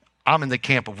 I'm in the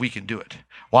camp of we can do it.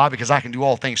 Why? Because I can do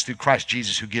all things through Christ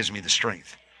Jesus who gives me the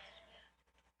strength.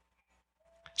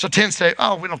 So 10 say,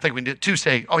 oh, we don't think we can do it. 2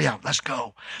 say, oh yeah, let's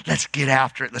go. Let's get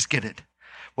after it. Let's get it.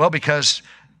 Well, because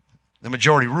the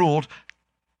majority ruled,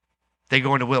 they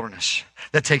go into wilderness.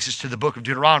 That takes us to the book of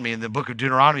Deuteronomy. And the book of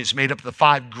Deuteronomy is made up of the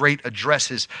 5 great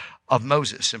addresses of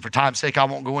Moses. And for time's sake, I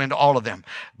won't go into all of them.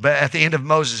 But at the end of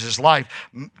Moses' life,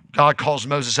 God calls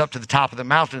Moses up to the top of the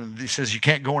mountain. And he says, you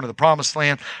can't go into the promised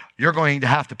land. You're going to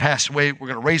have to pass away. We're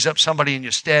going to raise up somebody in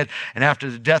your stead. And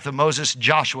after the death of Moses,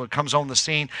 Joshua comes on the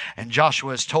scene. And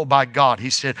Joshua is told by God, he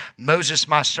said, Moses,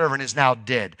 my servant, is now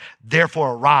dead.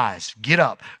 Therefore arise, get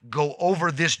up, go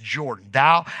over this Jordan,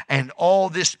 thou and all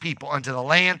this people, unto the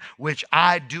land which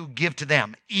I do give to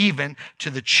them, even to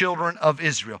the children of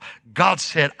Israel. God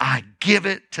said, I give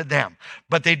it to them.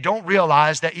 But they don't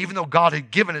realize that even though God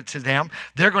had given it to them,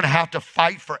 they're going to have to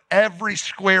fight for every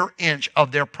square inch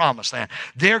of their promised land.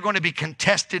 They're going to be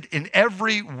contested in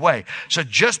every way. So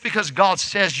just because God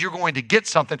says you're going to get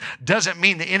something doesn't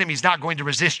mean the enemy's not going to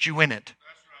resist you in it.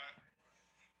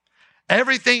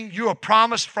 Everything you are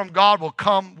promised from God will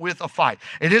come with a fight.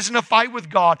 It isn't a fight with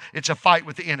God, it's a fight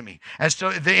with the enemy. And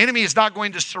so the enemy is not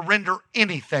going to surrender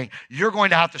anything. You're going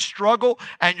to have to struggle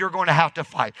and you're going to have to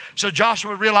fight. So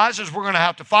Joshua realizes we're going to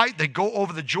have to fight. They go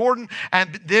over the Jordan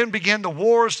and then begin the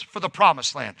wars for the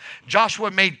promised land.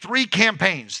 Joshua made 3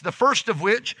 campaigns, the first of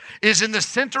which is in the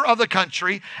center of the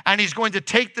country, and he's going to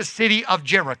take the city of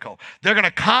Jericho. They're going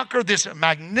to conquer this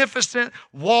magnificent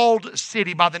walled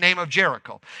city by the name of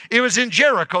Jericho. It was in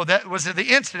Jericho that was the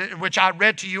incident in which I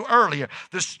read to you earlier,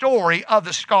 the story of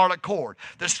the scarlet cord.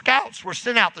 The scouts were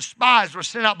sent out, the spies were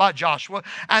sent out by Joshua,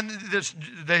 and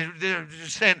they're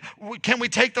saying, can we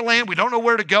take the land? We don't know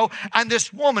where to go. And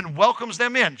this woman welcomes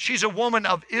them in. She's a woman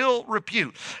of ill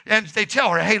repute. And they tell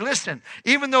her, hey, listen,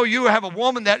 even though you have a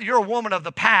woman that you're a woman of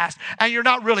the past and you're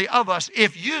not really of us,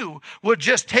 if you would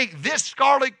just take this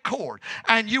scarlet cord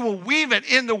and you will weave it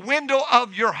in the window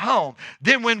of your home,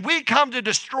 then when we come to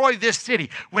destroy this this city,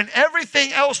 when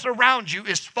everything else around you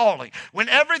is falling, when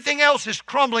everything else is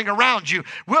crumbling around you,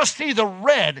 we'll see the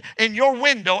red in your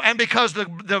window. And because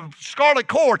the scarlet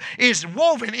cord is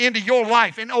woven into your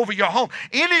life and over your home,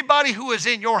 anybody who is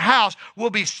in your house will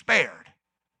be spared.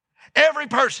 Every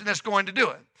person that's going to do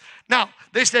it. Now,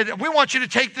 they said, we want you to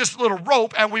take this little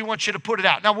rope and we want you to put it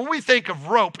out. Now, when we think of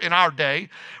rope in our day,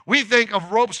 we think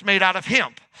of ropes made out of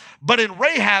hemp. But in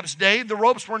Rahab's day, the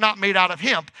ropes were not made out of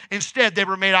hemp. Instead, they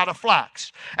were made out of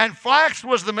flax. And flax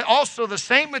was also the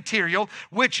same material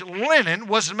which linen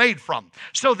was made from.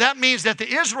 So that means that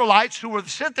the Israelites who were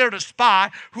sent there to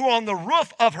spy, who were on the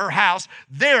roof of her house,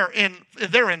 they're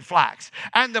in flax.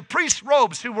 And the priest's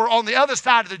robes who were on the other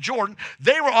side of the Jordan,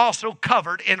 they were also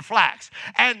covered in flax.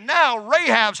 And now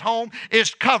Rahab's home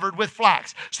is covered with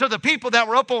flax. So the people that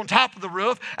were up on top of the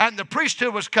roof and the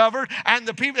priesthood was covered, and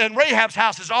the people in Rahab's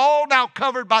house is all now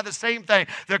covered by the same thing.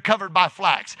 They're covered by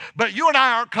flax. But you and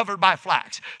I aren't covered by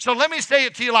flax. So let me say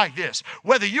it to you like this.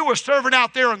 Whether you were serving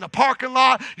out there in the parking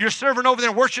lot, you're serving over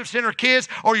there in Worship Center Kids,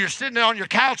 or you're sitting on your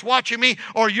couch watching me,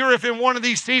 or you're in one of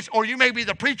these seats, or you may be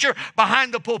the preacher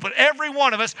behind the pulpit, every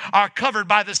one of us are covered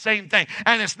by the same thing.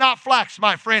 And it's not flax,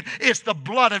 my friend. It's the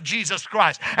blood of Jesus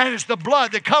Christ. And it's the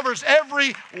blood that covers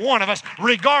every one of us,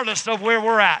 regardless of where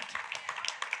we're at.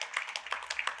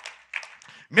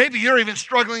 Maybe you're even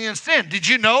struggling in sin. Did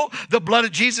you know the blood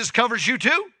of Jesus covers you too?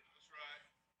 That's right.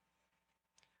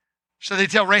 So they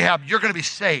tell Rahab, you're going to be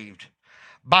saved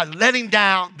by letting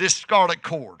down this scarlet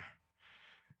cord.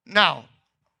 Now,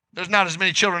 there's not as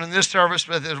many children in this service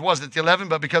as there was at the 11,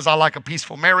 but because I like a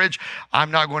peaceful marriage, I'm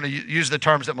not going to use the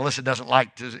terms that Melissa doesn't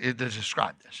like to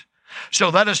describe this. So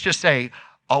let us just say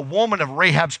a woman of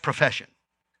Rahab's profession.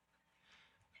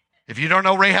 If you don't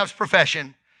know Rahab's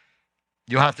profession,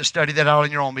 you'll have to study that out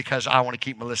on your own, because I want to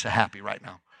keep Melissa happy right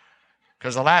now.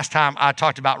 Because the last time I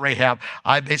talked about Rahab,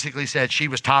 I basically said she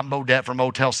was Tom Bodette from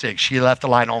Motel 6. She left the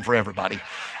light on for everybody.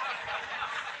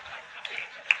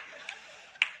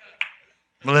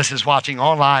 Melissa's watching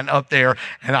online up there,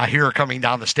 and I hear her coming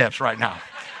down the steps right now.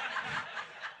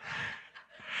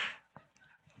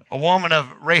 A woman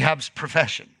of Rahab's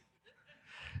profession.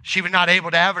 She was not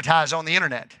able to advertise on the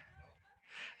internet.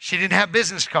 She didn't have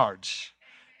business cards.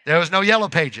 There was no yellow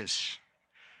pages.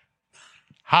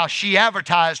 How she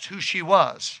advertised who she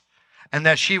was and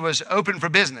that she was open for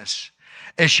business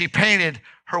is she painted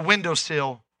her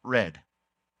windowsill red.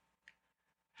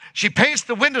 She paints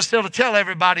the windowsill to tell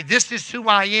everybody, this is who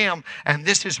I am, and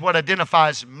this is what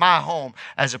identifies my home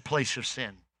as a place of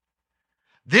sin.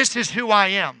 This is who I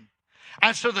am.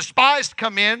 And so the spies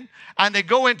come in and they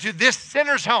go into this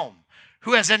sinner's home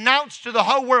who has announced to the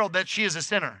whole world that she is a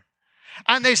sinner.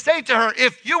 And they say to her,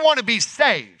 if you want to be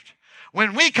saved,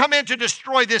 when we come in to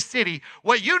destroy this city,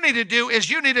 what you need to do is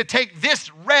you need to take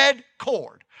this red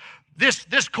cord,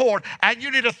 this cord, and you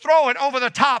need to throw it over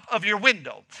the top of your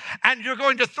window. And you're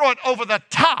going to throw it over the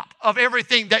top of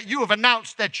everything that you have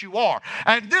announced that you are.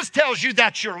 And this tells you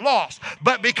that you're lost.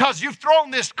 But because you've thrown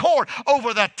this cord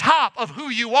over the top of who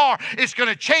you are, it's going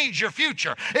to change your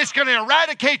future. It's going to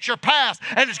eradicate your past.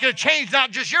 And it's going to change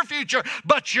not just your future,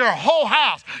 but your whole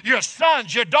house, your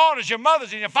sons, your daughters, your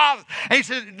mothers, and your fathers. And he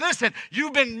said, listen,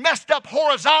 you've been messed up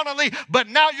horizontally, but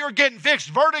now you're getting fixed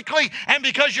vertically. And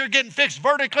because you're getting fixed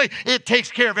vertically, it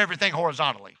takes care of everything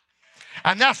horizontally.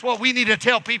 And that's what we need to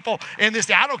tell people in this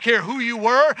day. I don't care who you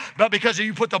were, but because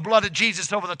you put the blood of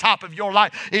Jesus over the top of your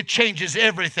life, it changes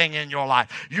everything in your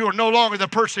life. You are no longer the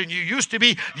person you used to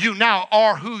be. You now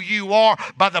are who you are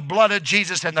by the blood of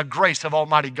Jesus and the grace of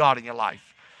Almighty God in your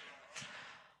life.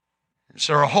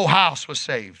 So her whole house was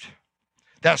saved.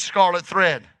 That scarlet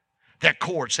thread, that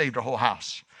cord saved her whole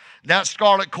house. That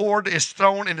scarlet cord is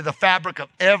thrown into the fabric of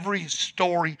every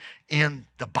story in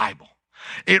the Bible.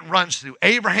 It runs through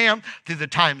Abraham, through the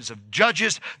times of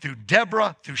Judges, through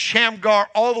Deborah, through Shamgar,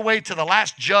 all the way to the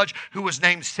last judge who was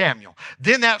named Samuel.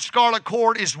 Then that scarlet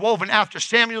cord is woven after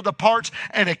Samuel departs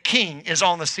and a king is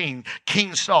on the scene,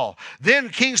 King Saul. Then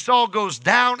King Saul goes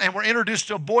down and we're introduced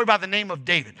to a boy by the name of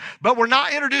David. But we're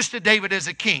not introduced to David as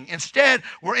a king. Instead,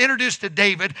 we're introduced to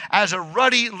David as a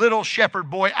ruddy little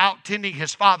shepherd boy out tending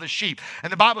his father's sheep.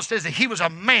 And the Bible says that he was a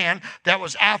man that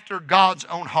was after God's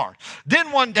own heart.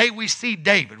 Then one day we see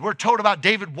David. We're told about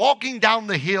David walking down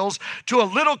the hills to a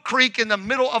little creek in the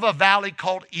middle of a valley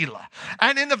called Elah.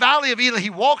 And in the valley of Elah, he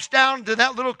walks down to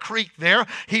that little creek there.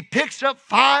 He picks up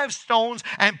 5 stones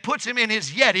and puts them in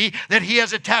his yeti that he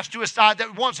has attached to his side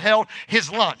that once held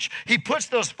his lunch. He puts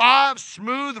those 5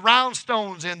 smooth round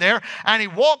stones in there and he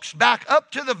walks back up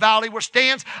to the valley where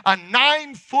stands a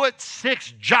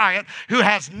 9'6" giant who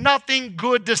has nothing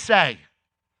good to say.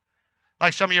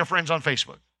 Like some of your friends on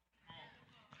Facebook.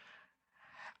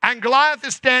 And Goliath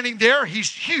is standing there. He's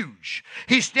huge.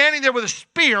 He's standing there with a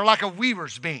spear like a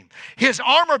weaver's beam. His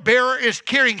armor bearer is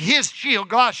carrying his shield,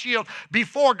 Goliath's shield,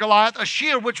 before Goliath, a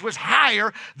shield which was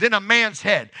higher than a man's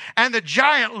head. And the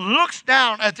giant looks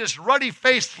down at this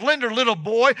ruddy-faced, slender little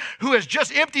boy who has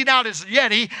just emptied out his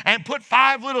Yeti and put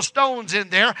 5 little stones in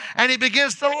there. And he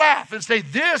begins to laugh and say,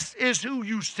 this is who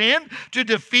you send to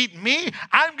defeat me?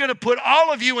 I'm going to put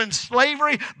all of you in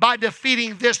slavery by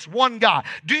defeating this one guy.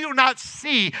 Do you not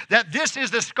see that this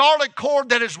is the scarlet cord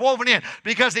that is woven in?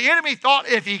 Because the enemy thought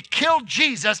if he killed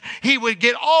Jesus, he would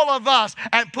get all of us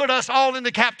and put us all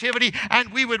into captivity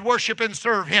and we would worship and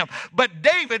serve him. But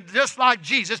David, just like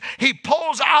Jesus, he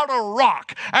pulls out a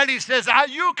rock and he says,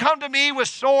 you come to me with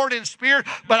sword and spear,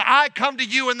 but I come to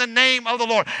you in the name of the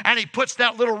Lord. And he puts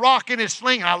that little rock in his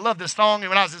sling. And I love this song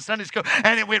when I was in Sunday school,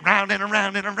 and it went round and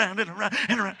around and around and around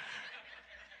and around.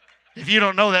 If you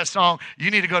don't know that song,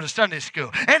 you need to go to Sunday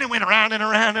school. And it went around and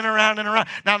around and around and around.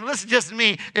 Now listen just to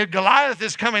me. If Goliath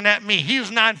is coming at me, he's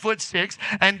 9'6",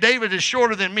 and David is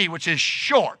shorter than me, which is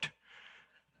short.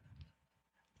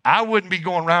 I wouldn't be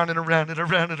going round and around and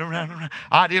around and around and around.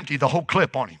 I'd empty the whole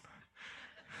clip on him.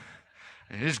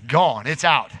 It's gone. It's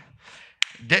out.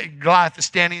 Goliath is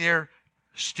standing there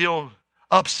still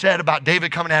upset about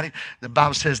David coming at him. The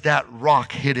Bible says that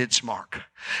rock hit its mark.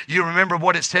 You remember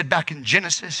what it said back in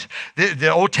Genesis? The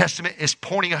Old Testament is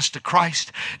pointing us to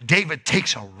Christ. David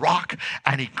takes a rock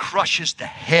and he crushes the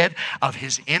head of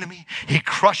his enemy. He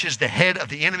crushes the head of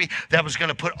the enemy that was going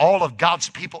to put all of God's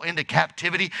people into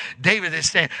captivity. David is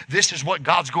saying, this is what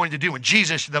God's going to do. When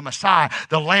Jesus, the Messiah,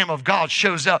 the Lamb of God,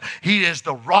 shows up, he is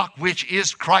the rock which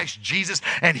is Christ Jesus,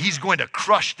 and he's going to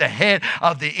crush the head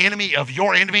of the enemy, of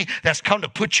your enemy that's come to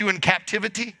put you in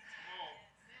captivity.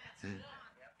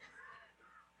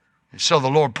 And so the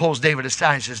Lord pulls David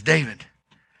aside and says, David,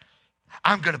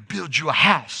 I'm going to build you a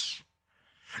house.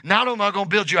 Not only am I going to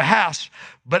build you a house,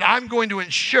 but I'm going to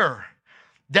ensure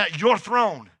that your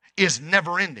throne is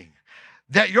never ending,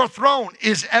 that your throne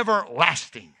is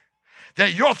everlasting,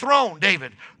 that your throne,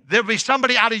 David, there'll be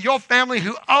somebody out of your family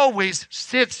who always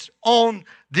sits on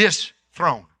this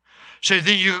throne. So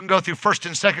then you can go through 1st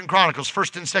and 2nd Chronicles,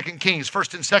 1st and 2nd Kings,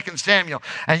 1st and 2nd Samuel,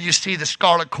 and you see the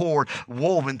scarlet cord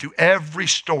woven through every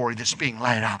story that's being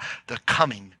laid out, the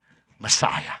coming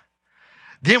Messiah.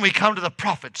 Then we come to the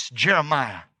prophets,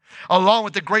 Jeremiah, along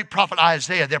with the great prophet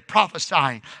Isaiah. They're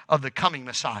prophesying of the coming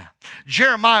Messiah.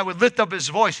 Jeremiah would lift up his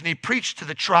voice and he preached to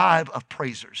the tribe of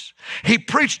praisers. He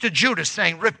preached to Judah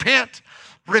saying, repent,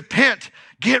 repent,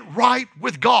 get right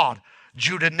with God.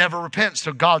 Judah never repents,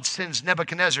 so God sends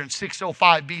Nebuchadnezzar in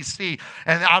 605 BC,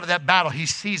 and out of that battle, he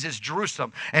seizes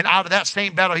Jerusalem. And out of that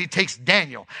same battle, he takes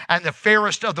Daniel and the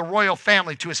fairest of the royal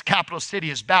family to his capital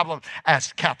city, as Babylon,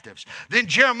 as captives. Then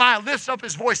Jeremiah lifts up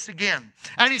his voice again,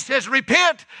 and he says,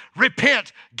 repent,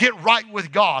 repent, get right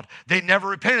with God. They never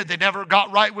repented. They never got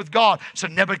right with God. So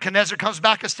Nebuchadnezzar comes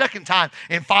back a second time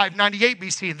in 598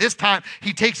 BC, and this time,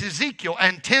 he takes Ezekiel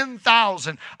and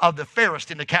 10,000 of the fairest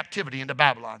into captivity into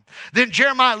Babylon. Then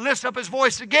Jeremiah lifts up his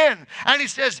voice again and he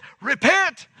says,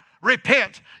 repent,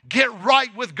 repent, get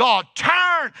right with God.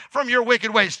 Turn from your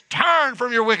wicked ways. Turn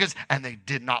from your wickedness. And they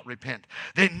did not repent.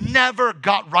 They never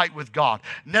got right with God.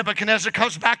 Nebuchadnezzar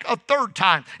comes back a third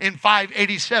time in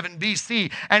 587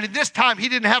 BC. And in this time, he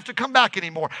didn't have to come back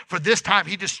anymore. For this time,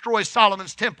 he destroys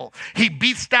Solomon's temple. He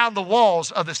beats down the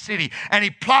walls of the city. And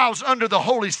he plows under the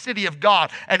holy city of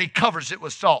God. And he covers it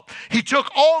with salt. He took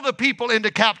all the people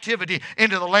into captivity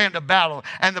into the land of Babylon.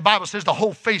 And the Bible says the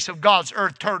whole face of God's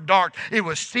earth turned dark. It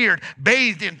was seared,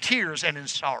 bathed in tears and in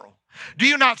sorrow. Do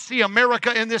you not see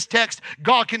America in this text?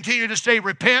 God continued to say,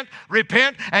 repent,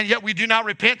 repent, and yet we do not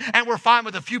repent. And we're fine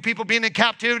with a few people being in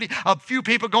captivity, a few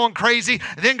people going crazy.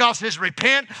 And then God says,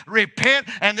 repent, repent,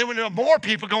 and then we have more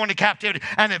people going to captivity.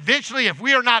 And eventually, if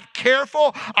we are not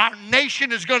careful, our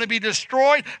nation is going to be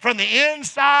destroyed from the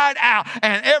inside out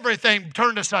and everything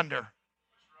turned asunder.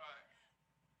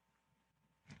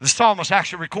 The psalmist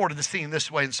actually recorded the scene this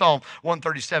way in Psalm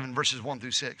 137, verses 1 through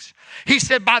 6. He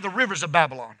said, by the rivers of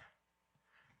Babylon,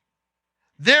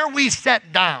 there we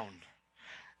sat down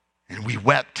and we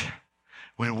wept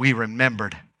when we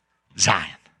remembered Zion.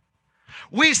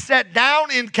 We sat down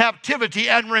in captivity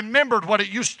and remembered what it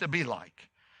used to be like.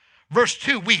 Verse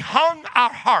 2, we hung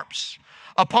our harps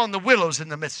upon the willows in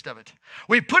the midst of it.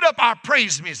 We put up our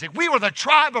praise music. We were the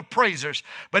tribe of praisers,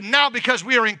 but now because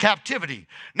we are in captivity,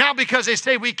 now because they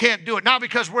say we can't do it, now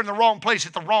because we're in the wrong place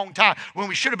at the wrong time, when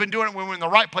we should have been doing it when we were in the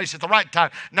right place at the right time,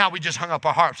 now we just hung up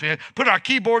our harps. We put our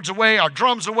keyboards away, our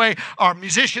drums away, our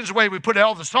musicians away, we put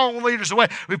all the song leaders away,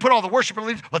 we put all the worship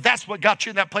leaders, but that's what got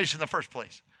you in that place in the first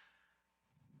place.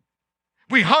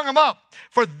 We hung them up,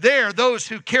 for there those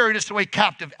who carried us away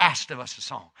captive asked of us a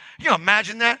song. Can you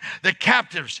imagine that? The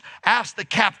captives asked the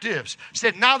captives,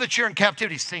 said, now that you're in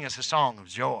captivity, sing us a song of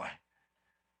joy.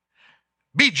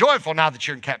 Be joyful now that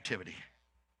you're in captivity.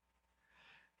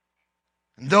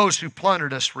 And those who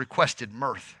plundered us requested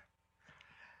mirth.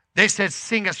 They said,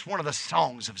 sing us one of the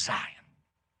songs of Zion.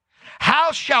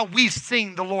 How shall we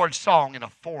sing the Lord's song in a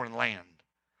foreign land?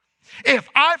 If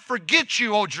I forget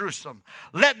you, O Jerusalem,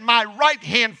 let my right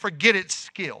hand forget its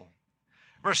skill.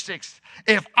 Verse 6,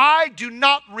 if I do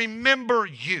not remember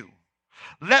you,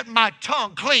 let my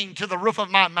tongue cling to the roof of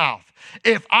my mouth.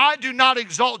 If I do not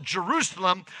exalt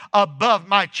Jerusalem above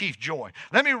my chief joy.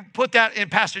 Let me put that in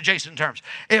Pastor Jason terms.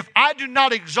 If I do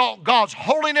not exalt God's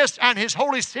holiness and his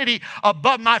holy city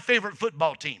above my favorite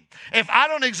football team. If I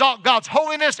don't exalt God's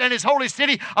holiness and his holy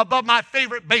city above my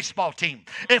favorite baseball team.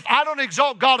 If I don't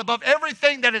exalt God above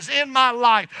everything that is in my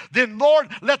life, then Lord,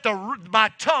 let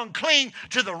my tongue cling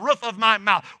to the roof of my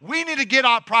mouth. We need to get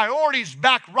our priorities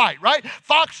back right?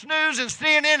 Fox News and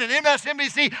CNN and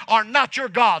MSNBC are not your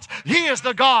gods. He is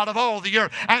the God of all the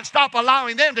earth. And stop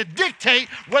allowing them to dictate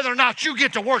whether or not you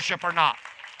get to worship or not.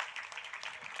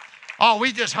 Oh,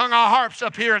 we just hung our harps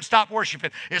up here and stopped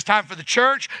worshiping. It's time for the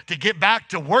church to get back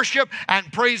to worship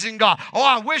and praising God. Oh,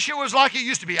 I wish it was like it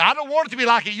used to be. I don't want it to be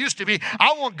like it used to be.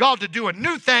 I want God to do a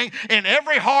new thing in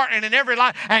every heart and in every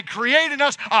life and create in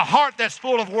us a heart that's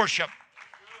full of worship.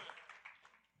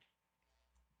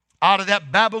 Out of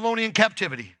that Babylonian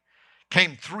captivity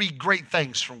came three great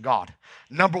things from God.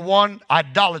 Number one,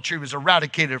 idolatry was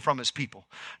eradicated from his people.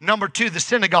 Number two, the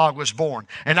synagogue was born.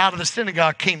 And out of the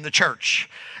synagogue came the church.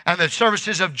 And the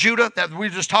services of Judah that we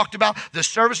just talked about, the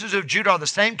services of Judah are the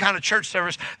same kind of church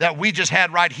service that we just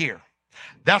had right here.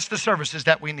 That's the services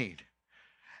that we need.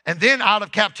 And then out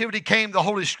of captivity came the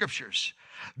Holy Scriptures.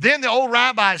 Then the old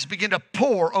rabbis began to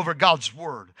pore over God's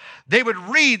word. They would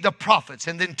read the prophets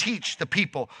and then teach the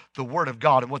people the word of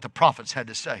God and what the prophets had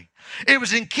to say. It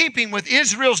was in keeping with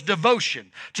Israel's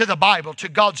devotion to the Bible, to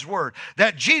God's word,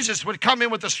 that Jesus would come in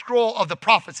with the scroll of the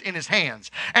prophets in his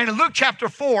hands. And in Luke chapter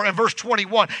 4 and verse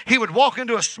 21, he would walk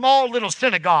into a small little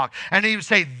synagogue and he would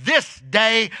say, this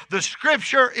day the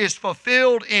scripture is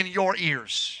fulfilled in your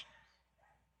ears.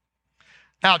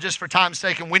 Now, just for time's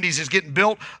sake, and Wendy's is getting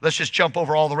built, let's just jump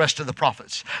over all the rest of the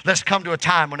prophets. Let's come to a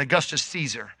time when Augustus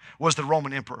Caesar was the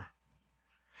Roman emperor.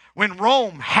 When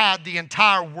Rome had the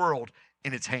entire world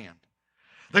in its hand.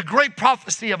 The great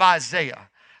prophecy of Isaiah,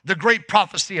 the great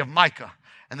prophecy of Micah,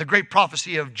 and the great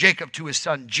prophecy of Jacob to his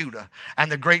son Judah,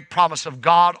 and the great promise of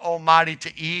God Almighty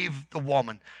to Eve, the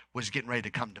woman, was getting ready to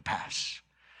come to pass.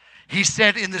 He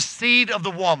said, in the seed of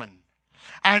the woman,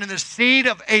 and in the seed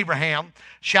of Abraham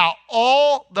shall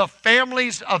all the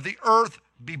families of the earth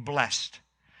be blessed.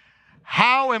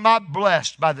 How am I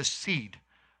blessed? By the seed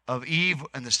of Eve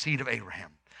and the seed of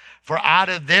Abraham. For out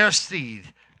of their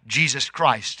seed, Jesus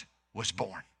Christ was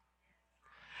born.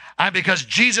 And because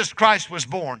Jesus Christ was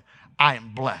born, I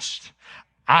am blessed.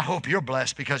 I hope you're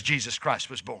blessed because Jesus Christ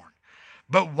was born.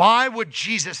 But why would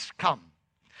Jesus come?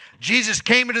 Jesus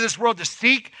came into this world to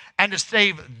seek and to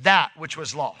save that which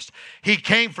was lost. He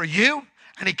came for you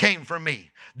and he came for me.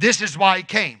 This is why he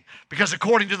came. Because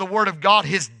according to the word of God,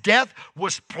 his death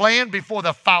was planned before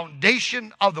the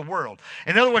foundation of the world.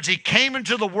 In other words, he came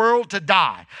into the world to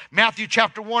die. Matthew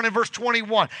chapter 1 and verse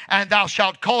 21. And thou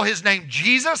shalt call his name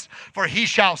Jesus, for he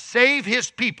shall save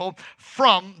his people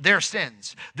from their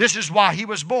sins. This is why he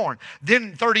was born.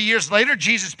 Then 30 years later,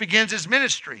 Jesus begins his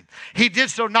ministry. He did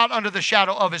so not under the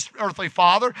shadow of his earthly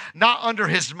father, not under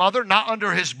his mother, not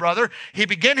under his brother. He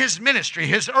began his ministry,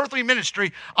 his earthly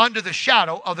ministry, under the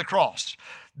shadow of the cross.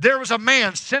 There was a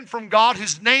man sent from God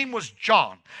whose name was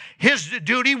John. His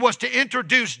duty was to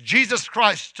introduce Jesus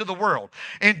Christ to the world.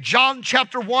 In John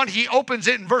chapter 1, he opens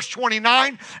it in verse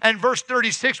 29 and verse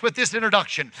 36 with this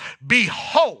introduction.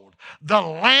 Behold, the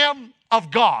Lamb of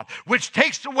God, which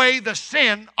takes away the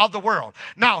sin of the world.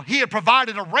 Now, he had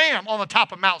provided a ram on the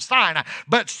top of Mount Sinai,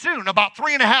 but soon, about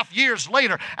 3.5 years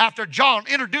later, after John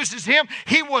introduces him,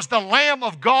 he was the Lamb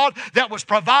of God that was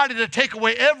provided to take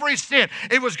away every sin.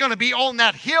 It was going to be on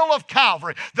that hill of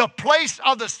Calvary, the place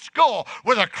of the skull,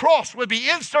 where the cross would be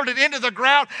inserted into the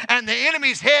ground and the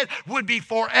enemy's head would be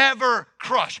forever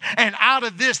crushed. And out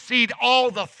of this seed,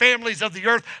 all the families of the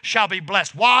earth shall be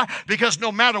blessed. Why? Because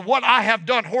no matter what I have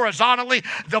done horizontally,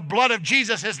 the blood of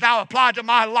Jesus is now applied to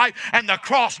my life, and the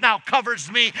cross now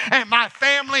covers me and my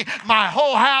family, my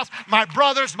whole house, my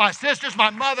brothers, my sisters,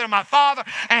 my mother, my father,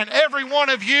 and every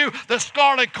one of you. The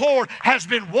scarlet cord has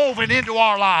been woven into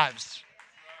our lives.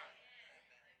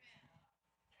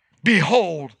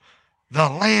 Behold, the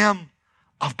Lamb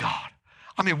of God.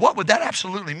 I mean, what would that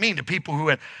absolutely mean to people who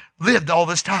had lived all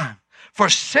this time? For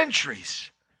centuries,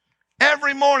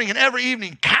 every morning and every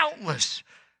evening, countless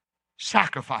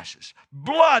sacrifices,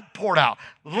 blood poured out,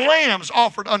 lambs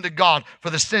offered unto God for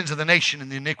the sins of the nation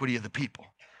and the iniquity of the people.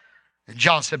 And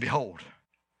John said, behold.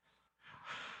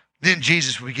 Then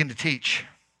Jesus would begin to teach.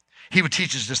 He would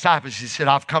teach his disciples. He said,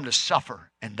 I've come to suffer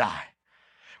and die.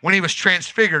 When he was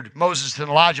transfigured, Moses and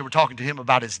Elijah were talking to him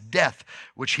about his death,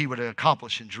 which he would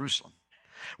accomplish in Jerusalem.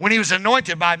 When he was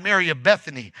anointed by Mary of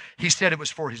Bethany, he said it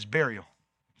was for his burial.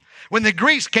 When the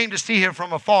Greeks came to see him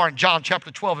from afar in John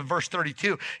chapter 12 and verse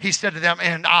 32, he said to them,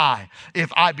 and I,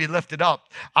 if I be lifted up,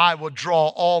 I will draw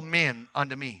all men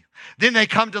unto me. Then they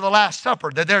come to the Last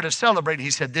Supper. They're there to celebrate. He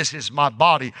said, this is my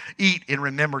body. Eat in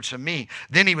remembrance of me.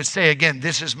 Then he would say again,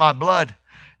 this is my blood.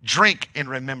 Drink in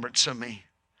remembrance of me.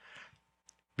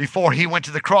 Before he went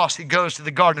to the cross, he goes to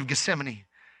the Garden of Gethsemane.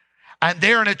 And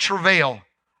there in a travail,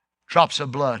 drops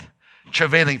of blood,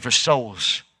 travailing for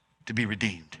souls to be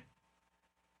redeemed.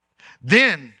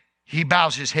 Then he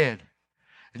bows his head.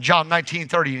 In John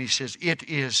 19:30, he says, it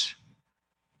is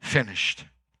finished.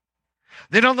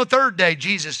 Then on the third day,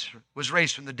 Jesus was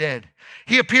raised from the dead.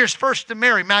 He appears first to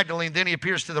Mary Magdalene, then he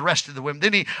appears to the rest of the women.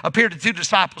 Then he appeared to 2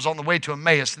 disciples on the way to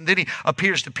Emmaus, and then he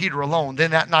appears to Peter alone.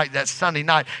 Then that night, that Sunday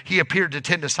night, he appeared to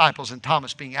 10 disciples and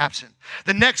Thomas being absent.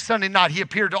 The next Sunday night, he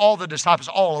appeared to all the disciples,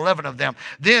 all 11 of them.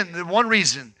 Then the one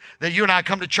reason that you and I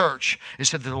come to church is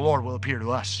so that the Lord will appear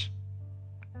to us.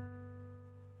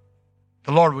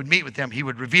 The Lord would meet with them. He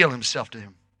would reveal himself to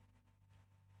them.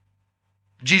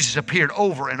 Jesus appeared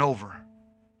over and over.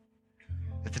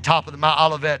 At the top of the Mount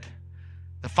Olivet,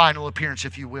 the final appearance,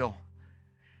 if you will.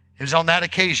 It was on that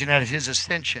occasion at his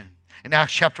ascension. In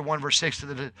Acts chapter 1, verse 6, to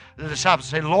the disciples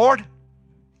say, Lord,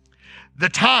 the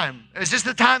time, is this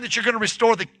the time that you're going to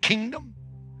restore the kingdom?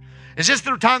 Is this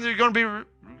the time that you're going to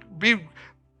be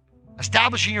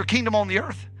establishing your kingdom on the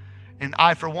earth? And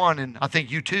I, for one, and I think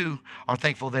you too, are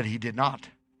thankful that he did not.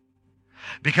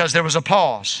 Because there was a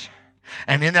pause.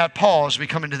 And in that pause, we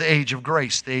come into the age of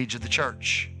grace, the age of the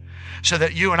church. So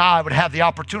that you and I would have the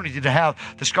opportunity to have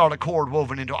the scarlet cord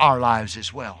woven into our lives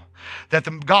as well. That the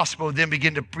gospel would then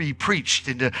begin to be preached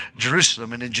into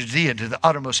Jerusalem and in Judea, into the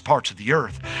uttermost parts of the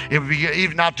earth. It would be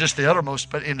even not just the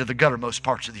uttermost, but into the guttermost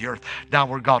parts of the earth, down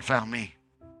where God found me.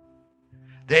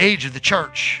 The age of the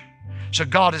church. So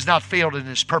God has not failed in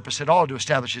his purpose at all to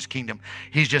establish his kingdom.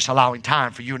 He's just allowing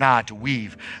time for you and I to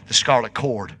weave the scarlet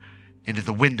cord into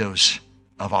the windows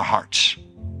of our hearts.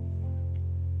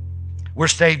 We're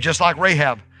saved just like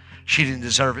Rahab. She didn't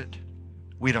deserve it.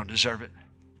 We don't deserve it.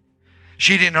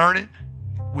 She didn't earn it.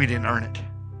 We didn't earn it.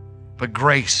 But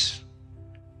grace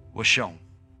was shown.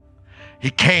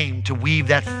 He came to weave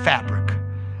that fabric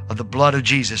of the blood of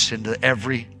Jesus into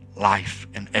every life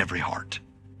and every heart.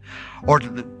 Or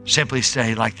to simply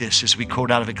say like this, as we quote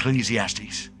out of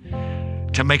Ecclesiastes,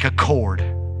 to make a cord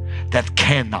that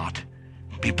cannot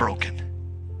be broken.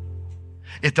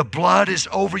 If the blood is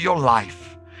over your life,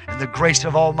 and the grace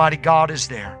of Almighty God is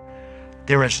there,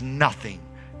 there is nothing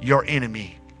your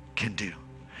enemy can do.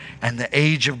 And the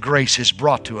age of grace is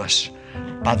brought to us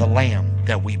by the Lamb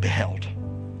that we beheld.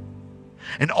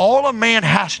 And all a man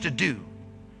has to do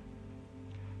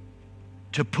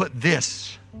to put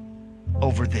this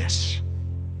over this,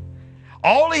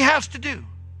 all he has to do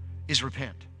is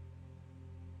repent.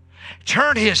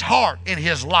 Turn his heart and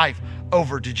his life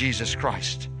over to Jesus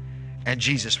Christ, and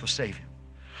Jesus will save him.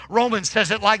 Romans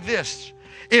says it like this: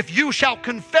 if you shall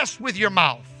confess with your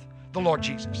mouth the Lord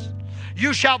Jesus,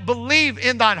 you shall believe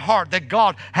in thine heart that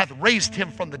God hath raised him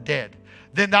from the dead,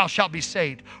 then thou shalt be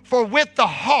saved. For with the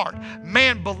heart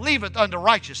man believeth unto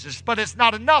righteousness, but it's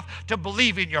not enough to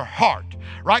believe in your heart,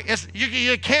 right?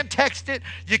 You can't text it,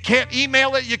 you can't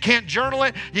email it, you can't journal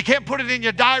it, you can't put it in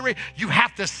your diary. You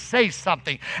have to say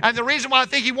something. And the reason why I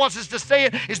think he wants us to say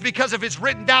it is because if it's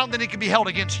written down, then it can be held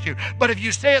against you. But if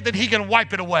you say it, then he can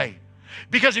wipe it away.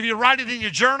 Because if you write it in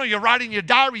your journal, you write it in your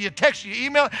diary, you text, you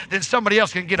email it, then somebody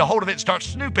else can get a hold of it and start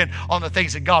snooping on the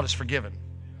things that God has forgiven.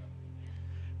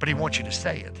 But he wants you to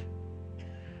say it.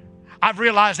 I've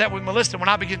realized that with Melissa, when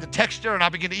I begin to text her and I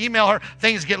begin to email her,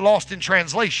 things get lost in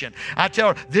translation. I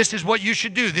tell her, this is what you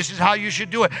should do. This is how you should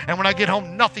do it. And when I get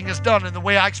home, nothing is done in the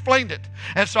way I explained it.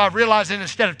 And so I've realized that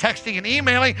instead of texting and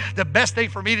emailing, the best thing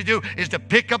for me to do is to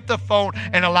pick up the phone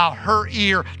and allow her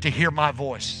ear to hear my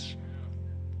voice.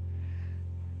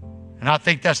 And I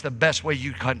think that's the best way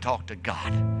you can talk to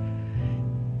God.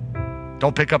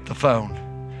 Don't pick up the phone.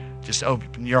 Just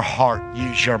open your heart,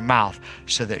 use your mouth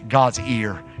so that God's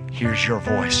ear hears your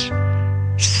voice.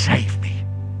 Save me.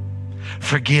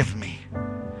 Forgive me.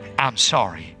 I'm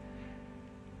sorry.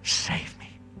 Save me.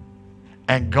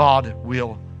 and God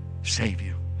will save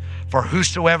you. For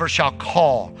whosoever shall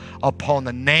call upon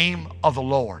the name of the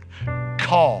Lord,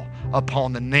 call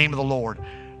upon the name of the Lord,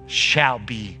 shall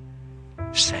be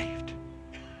saved.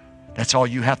 That's all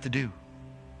you have to do.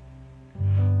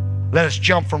 Let us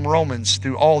jump from Romans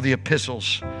through all the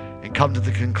epistles and come to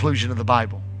the conclusion of the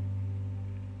Bible.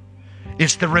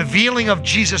 It's the revealing of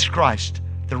Jesus Christ,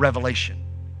 the revelation.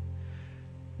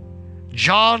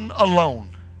 John alone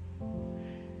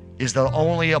is the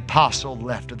only apostle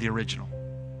left of the original.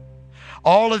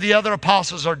 All of the other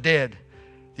apostles are dead.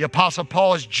 The apostle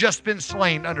Paul has just been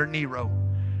slain under Nero.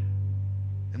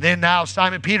 And then now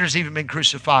Simon Peter's even been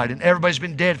crucified, and everybody's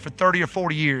been dead for 30 or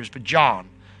 40 years. But John,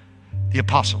 the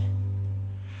apostle,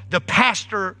 the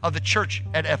pastor of the church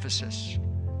at Ephesus.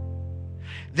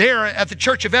 There at the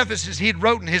church of Ephesus, he had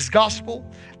written his gospel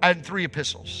and 3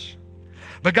 epistles.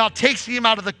 But God takes him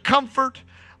out of the comfort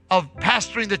of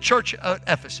pastoring the church at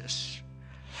Ephesus.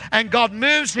 And God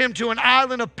moves him to an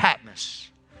island of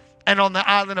Patmos. And on the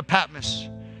island of Patmos,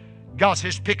 God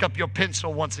says, pick up your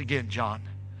pencil once again, John.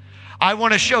 I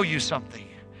want to show you something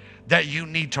that you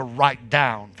need to write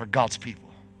down for God's people.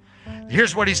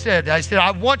 Here's what he said. I said,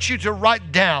 I want you to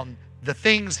write down the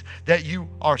things that you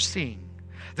are seeing,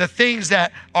 the things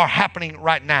that are happening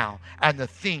right now, and the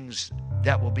things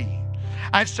that will be.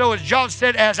 And so as John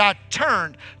said, as I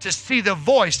turned to see the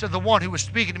voice of the one who was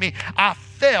speaking to me, I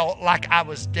felt like I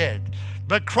was dead.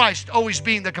 But Christ, always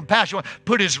being the compassionate one,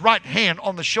 put his right hand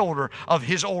on the shoulder of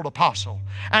his old apostle.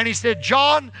 And he said,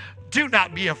 John, do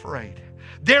not be afraid.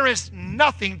 There is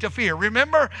nothing to fear.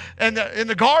 Remember in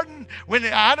the garden when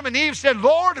Adam and Eve said,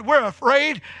 Lord, we're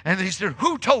afraid. And he said,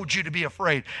 who told you to be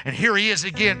afraid? And here he is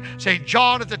again saying,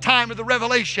 John, at the time of the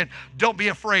revelation, don't be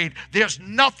afraid. There's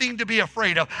nothing to be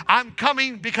afraid of. I'm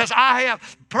coming because I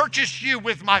have purchased you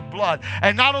with my blood.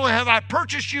 And not only have I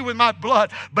purchased you with my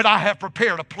blood, but I have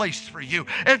prepared a place for you.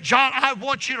 And John, I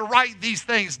want you to write these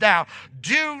things down.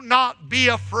 Do not be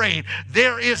afraid.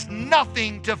 There is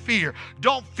nothing to fear.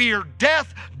 Don't fear death.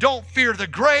 Don't fear the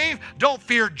grave. Don't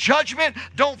fear judgment.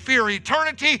 Don't fear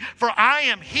eternity. For I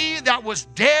am he that was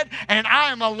dead, and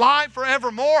I am alive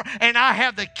forevermore, and I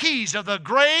have the keys of the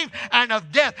grave and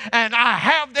of death, and I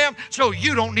have them, so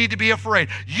you don't need to be afraid.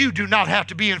 You do not have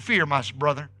to be in fear, my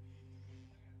brother.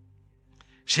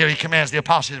 See how he commands the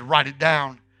apostles to write it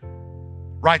down.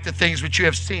 Write the things which you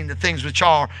have seen, the things which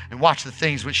are, and watch the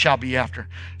things which shall be after.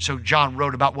 So John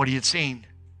wrote about what he had seen.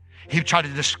 He tried to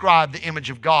describe the image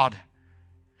of God.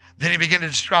 Then he began to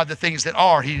describe the things that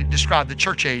are. He described the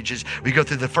church age as we go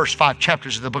through the first 5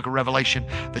 chapters of the book of Revelation,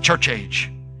 the church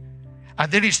age.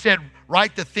 And then he said,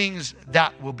 write the things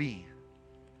that will be.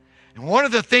 And one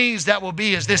of the things that will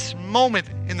be is this moment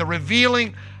in the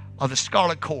revealing of the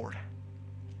scarlet cord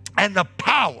and the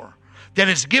power that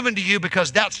is given to you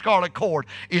because that scarlet cord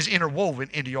is interwoven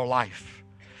into your life.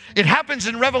 It happens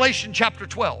in Revelation chapter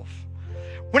 12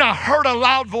 when I heard a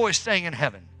loud voice saying in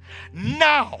heaven,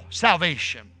 now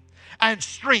salvation and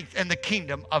strength in the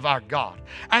kingdom of our God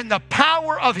and the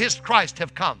power of his Christ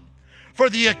have come. For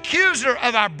the accuser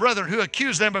of our brethren who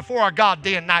accused them before our God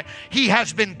day and night, he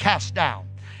has been cast down.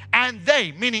 And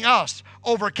they, meaning us,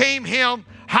 overcame him.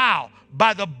 How?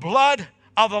 By the blood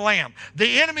of the Lamb.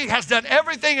 The enemy has done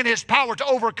everything in his power to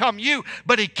overcome you,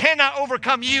 but he cannot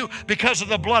overcome you because of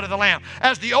the blood of the Lamb.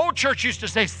 As the old church used to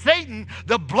say, Satan,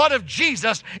 the blood of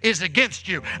Jesus is against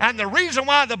you. And the reason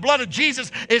why the blood of Jesus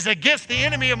is against the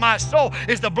enemy of my soul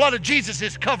is the blood of Jesus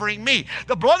is covering me.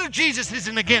 The blood of Jesus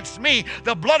isn't against me.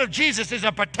 The blood of Jesus is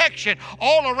a protection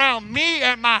all around me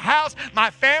and my house, my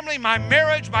family, my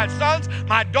marriage, my sons,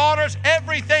 my daughters,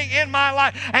 everything in my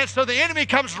life. And so the enemy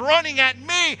comes running at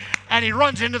me and he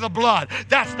runs into the blood.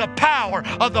 That's the power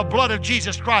of the blood of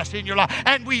Jesus Christ in your life.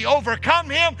 And we overcome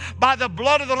him by the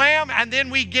blood of the Lamb, and then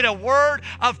we get a word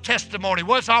of testimony.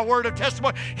 What's our word of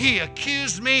testimony? He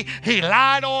accused me. He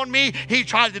lied on me. He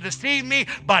tried to deceive me.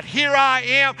 But here I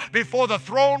am before the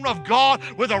throne of God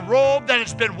with a robe that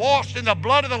has been washed in the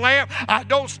blood of the Lamb. I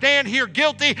don't stand here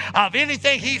guilty of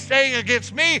anything he's saying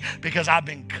against me because I've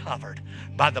been covered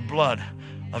by the blood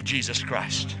of Jesus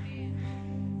Christ.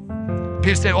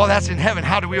 People say, oh, that's in heaven.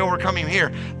 How do we overcome him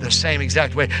here? The same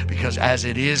exact way. Because as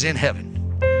it is in heaven,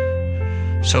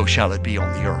 so shall it be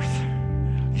on the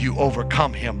earth. You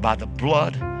overcome him by the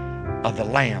blood of the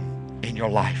Lamb in your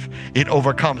life. It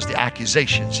overcomes the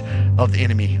accusations of the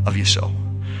enemy of your soul.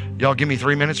 Y'all give me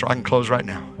 3 minutes or I can close right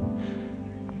now.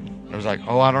 I was like,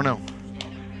 oh, I don't know.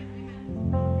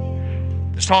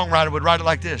 The songwriter would write it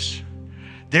like this.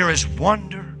 There is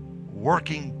wonder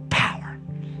working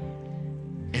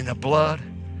in the blood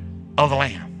of the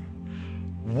Lamb.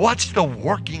 What's the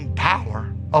working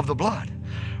power of the blood?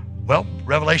 Well,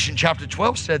 Revelation chapter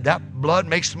 12 said that blood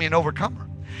makes me an overcomer.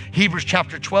 Hebrews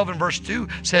chapter 12 and verse 2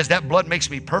 says that blood makes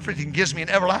me perfect and gives me an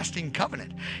everlasting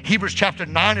covenant. Hebrews chapter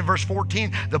 9 and verse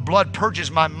 14, the blood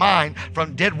purges my mind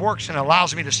from dead works and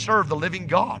allows me to serve the living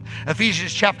God.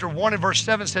 Ephesians chapter 1 and verse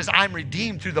 7 says, I'm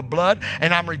redeemed through the blood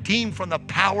and I'm redeemed from the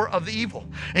power of the evil.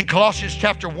 In Colossians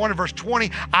chapter 1 and verse 20,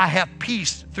 I have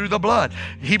peace through the blood.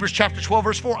 Hebrews chapter 12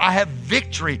 verse 4, I have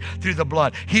victory through the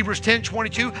blood. Hebrews 10,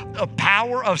 22, the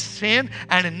power of sin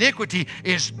and iniquity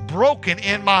is broken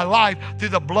in my life through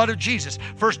the blood of Jesus.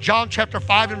 1 John chapter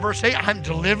 5 and verse 8, I'm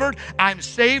delivered, I'm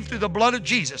saved through the blood of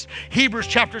Jesus. Hebrews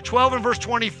chapter 12 and verse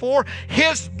 24,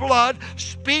 his blood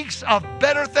speaks of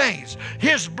better things.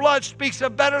 His blood speaks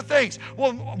of better things.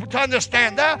 Well, to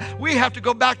understand that, we have to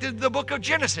go back to the book of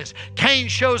Genesis. Cain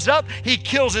shows up, he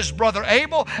kills his brother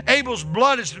Abel. Abel's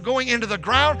blood is going into the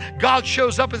ground. God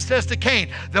shows up and says to Cain,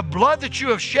 the blood that you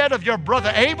have shed of your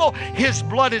brother Abel, his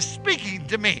blood is speaking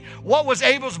to me. What was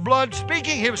Abel's blood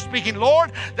speaking? He was speaking,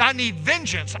 Lord, I need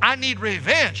vengeance. I need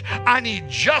revenge. I need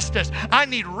justice. I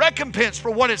need recompense for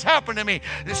what has happened to me.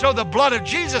 And so the blood of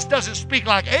Jesus doesn't speak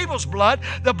like Abel's blood.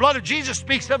 The blood of Jesus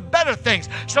speaks of better things.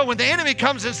 So when the enemy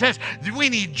comes and says, we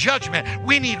need judgment,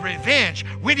 we need revenge,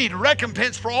 we need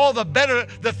recompense for all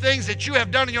the things that you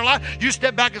have done in your life, you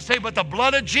step back and say, but the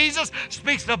blood of Jesus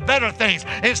speaks of better things.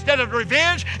 Instead of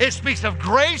revenge, it speaks of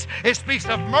grace, it speaks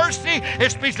of mercy,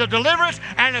 it speaks of deliverance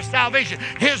and of salvation.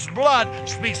 His blood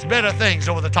speaks better things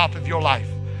over the top of your life.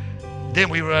 Then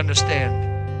we would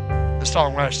understand. The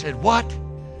songwriter said, what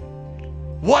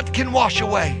can wash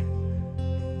away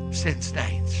sin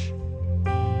stains?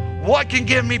 What can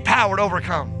give me power to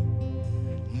overcome?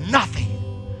 Nothing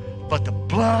but the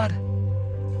blood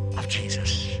of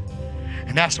Jesus.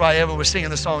 And that's why Evan was singing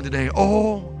the song today.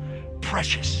 Oh,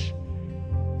 precious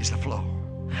is the flow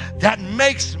that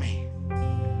makes me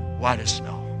white as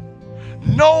snow.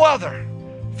 No other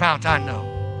fount I know.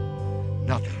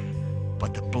 Nothing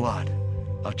but the blood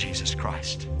of Jesus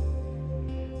Christ.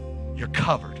 You're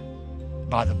covered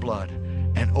by the blood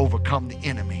and overcome the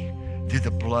enemy through the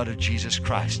blood of Jesus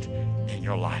Christ in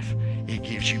your life. It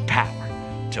gives you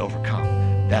power to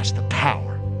overcome. That's the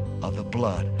power of the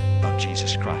blood of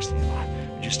Jesus Christ in your life.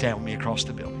 Would you stand with me across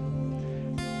the building?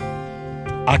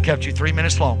 I kept you 3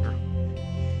 minutes longer.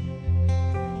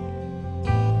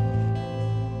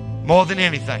 More than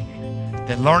anything,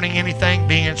 than learning anything,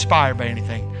 being inspired by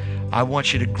anything, I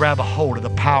want you to grab a hold of the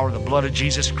power of the blood of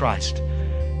Jesus Christ.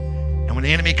 And when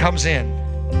the enemy comes in,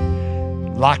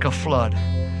 like a flood,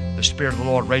 the Spirit of the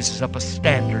Lord raises up a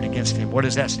standard against him. What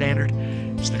is that standard?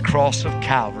 It's the cross of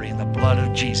Calvary and the blood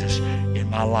of Jesus in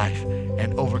my life.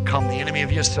 And overcome the enemy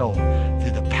of your soul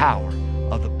through the power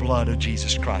of the blood of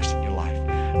Jesus Christ in your life.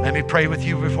 Let me pray with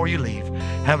you before you leave.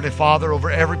 Heavenly Father, over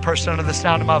every person under the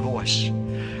sound of my voice,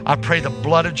 I pray the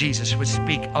blood of Jesus would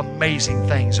speak amazing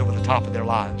things over the top of their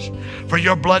lives. For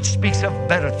your blood speaks of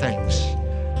better things.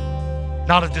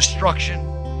 Not of destruction,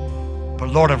 but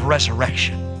Lord of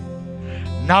resurrection.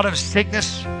 Not of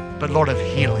sickness, but Lord of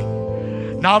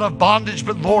healing. Not of bondage,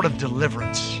 but Lord of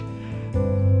deliverance.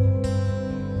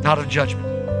 Not of judgment,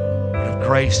 but of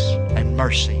grace and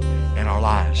mercy in our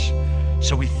lives.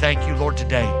 So we thank you, Lord,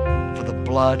 today for the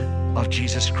blood of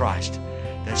Jesus Christ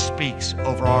that speaks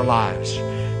over our lives,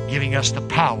 giving us the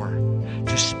power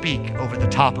to speak over the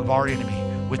top of our enemy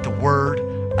with the word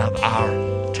of our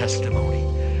testimony.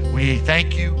 We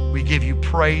thank you. We give you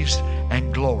praise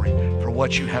and glory for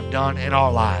what you have done in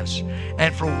our lives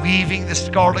and for weaving the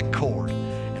scarlet cord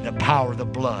and the power of the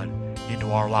blood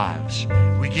into our lives.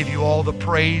 We give you all the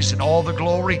praise and all the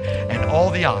glory and all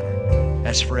the honor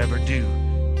as forever due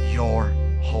your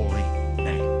holy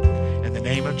name. In the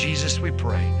name of Jesus we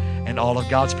pray, and all of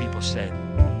God's people said,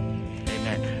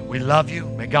 amen. We love you.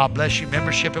 May God bless you.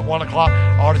 Membership at 1 o'clock,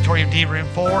 Auditorium D, Room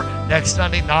 4, next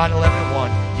Sunday, 9/11/1,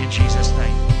 in Jesus'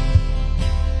 name.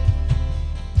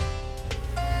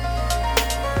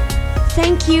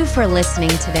 Thank you for listening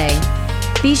today.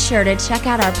 Be sure to check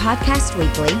out our podcast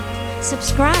weekly,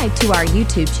 subscribe to our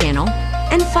YouTube channel,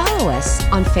 and follow us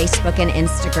on Facebook and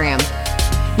Instagram.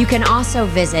 You can also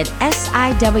visit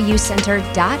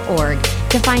siwcenter.org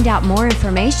to find out more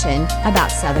information about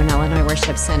Southern Illinois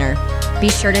Worship Center. Be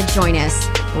sure to join us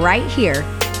right here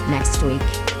next week.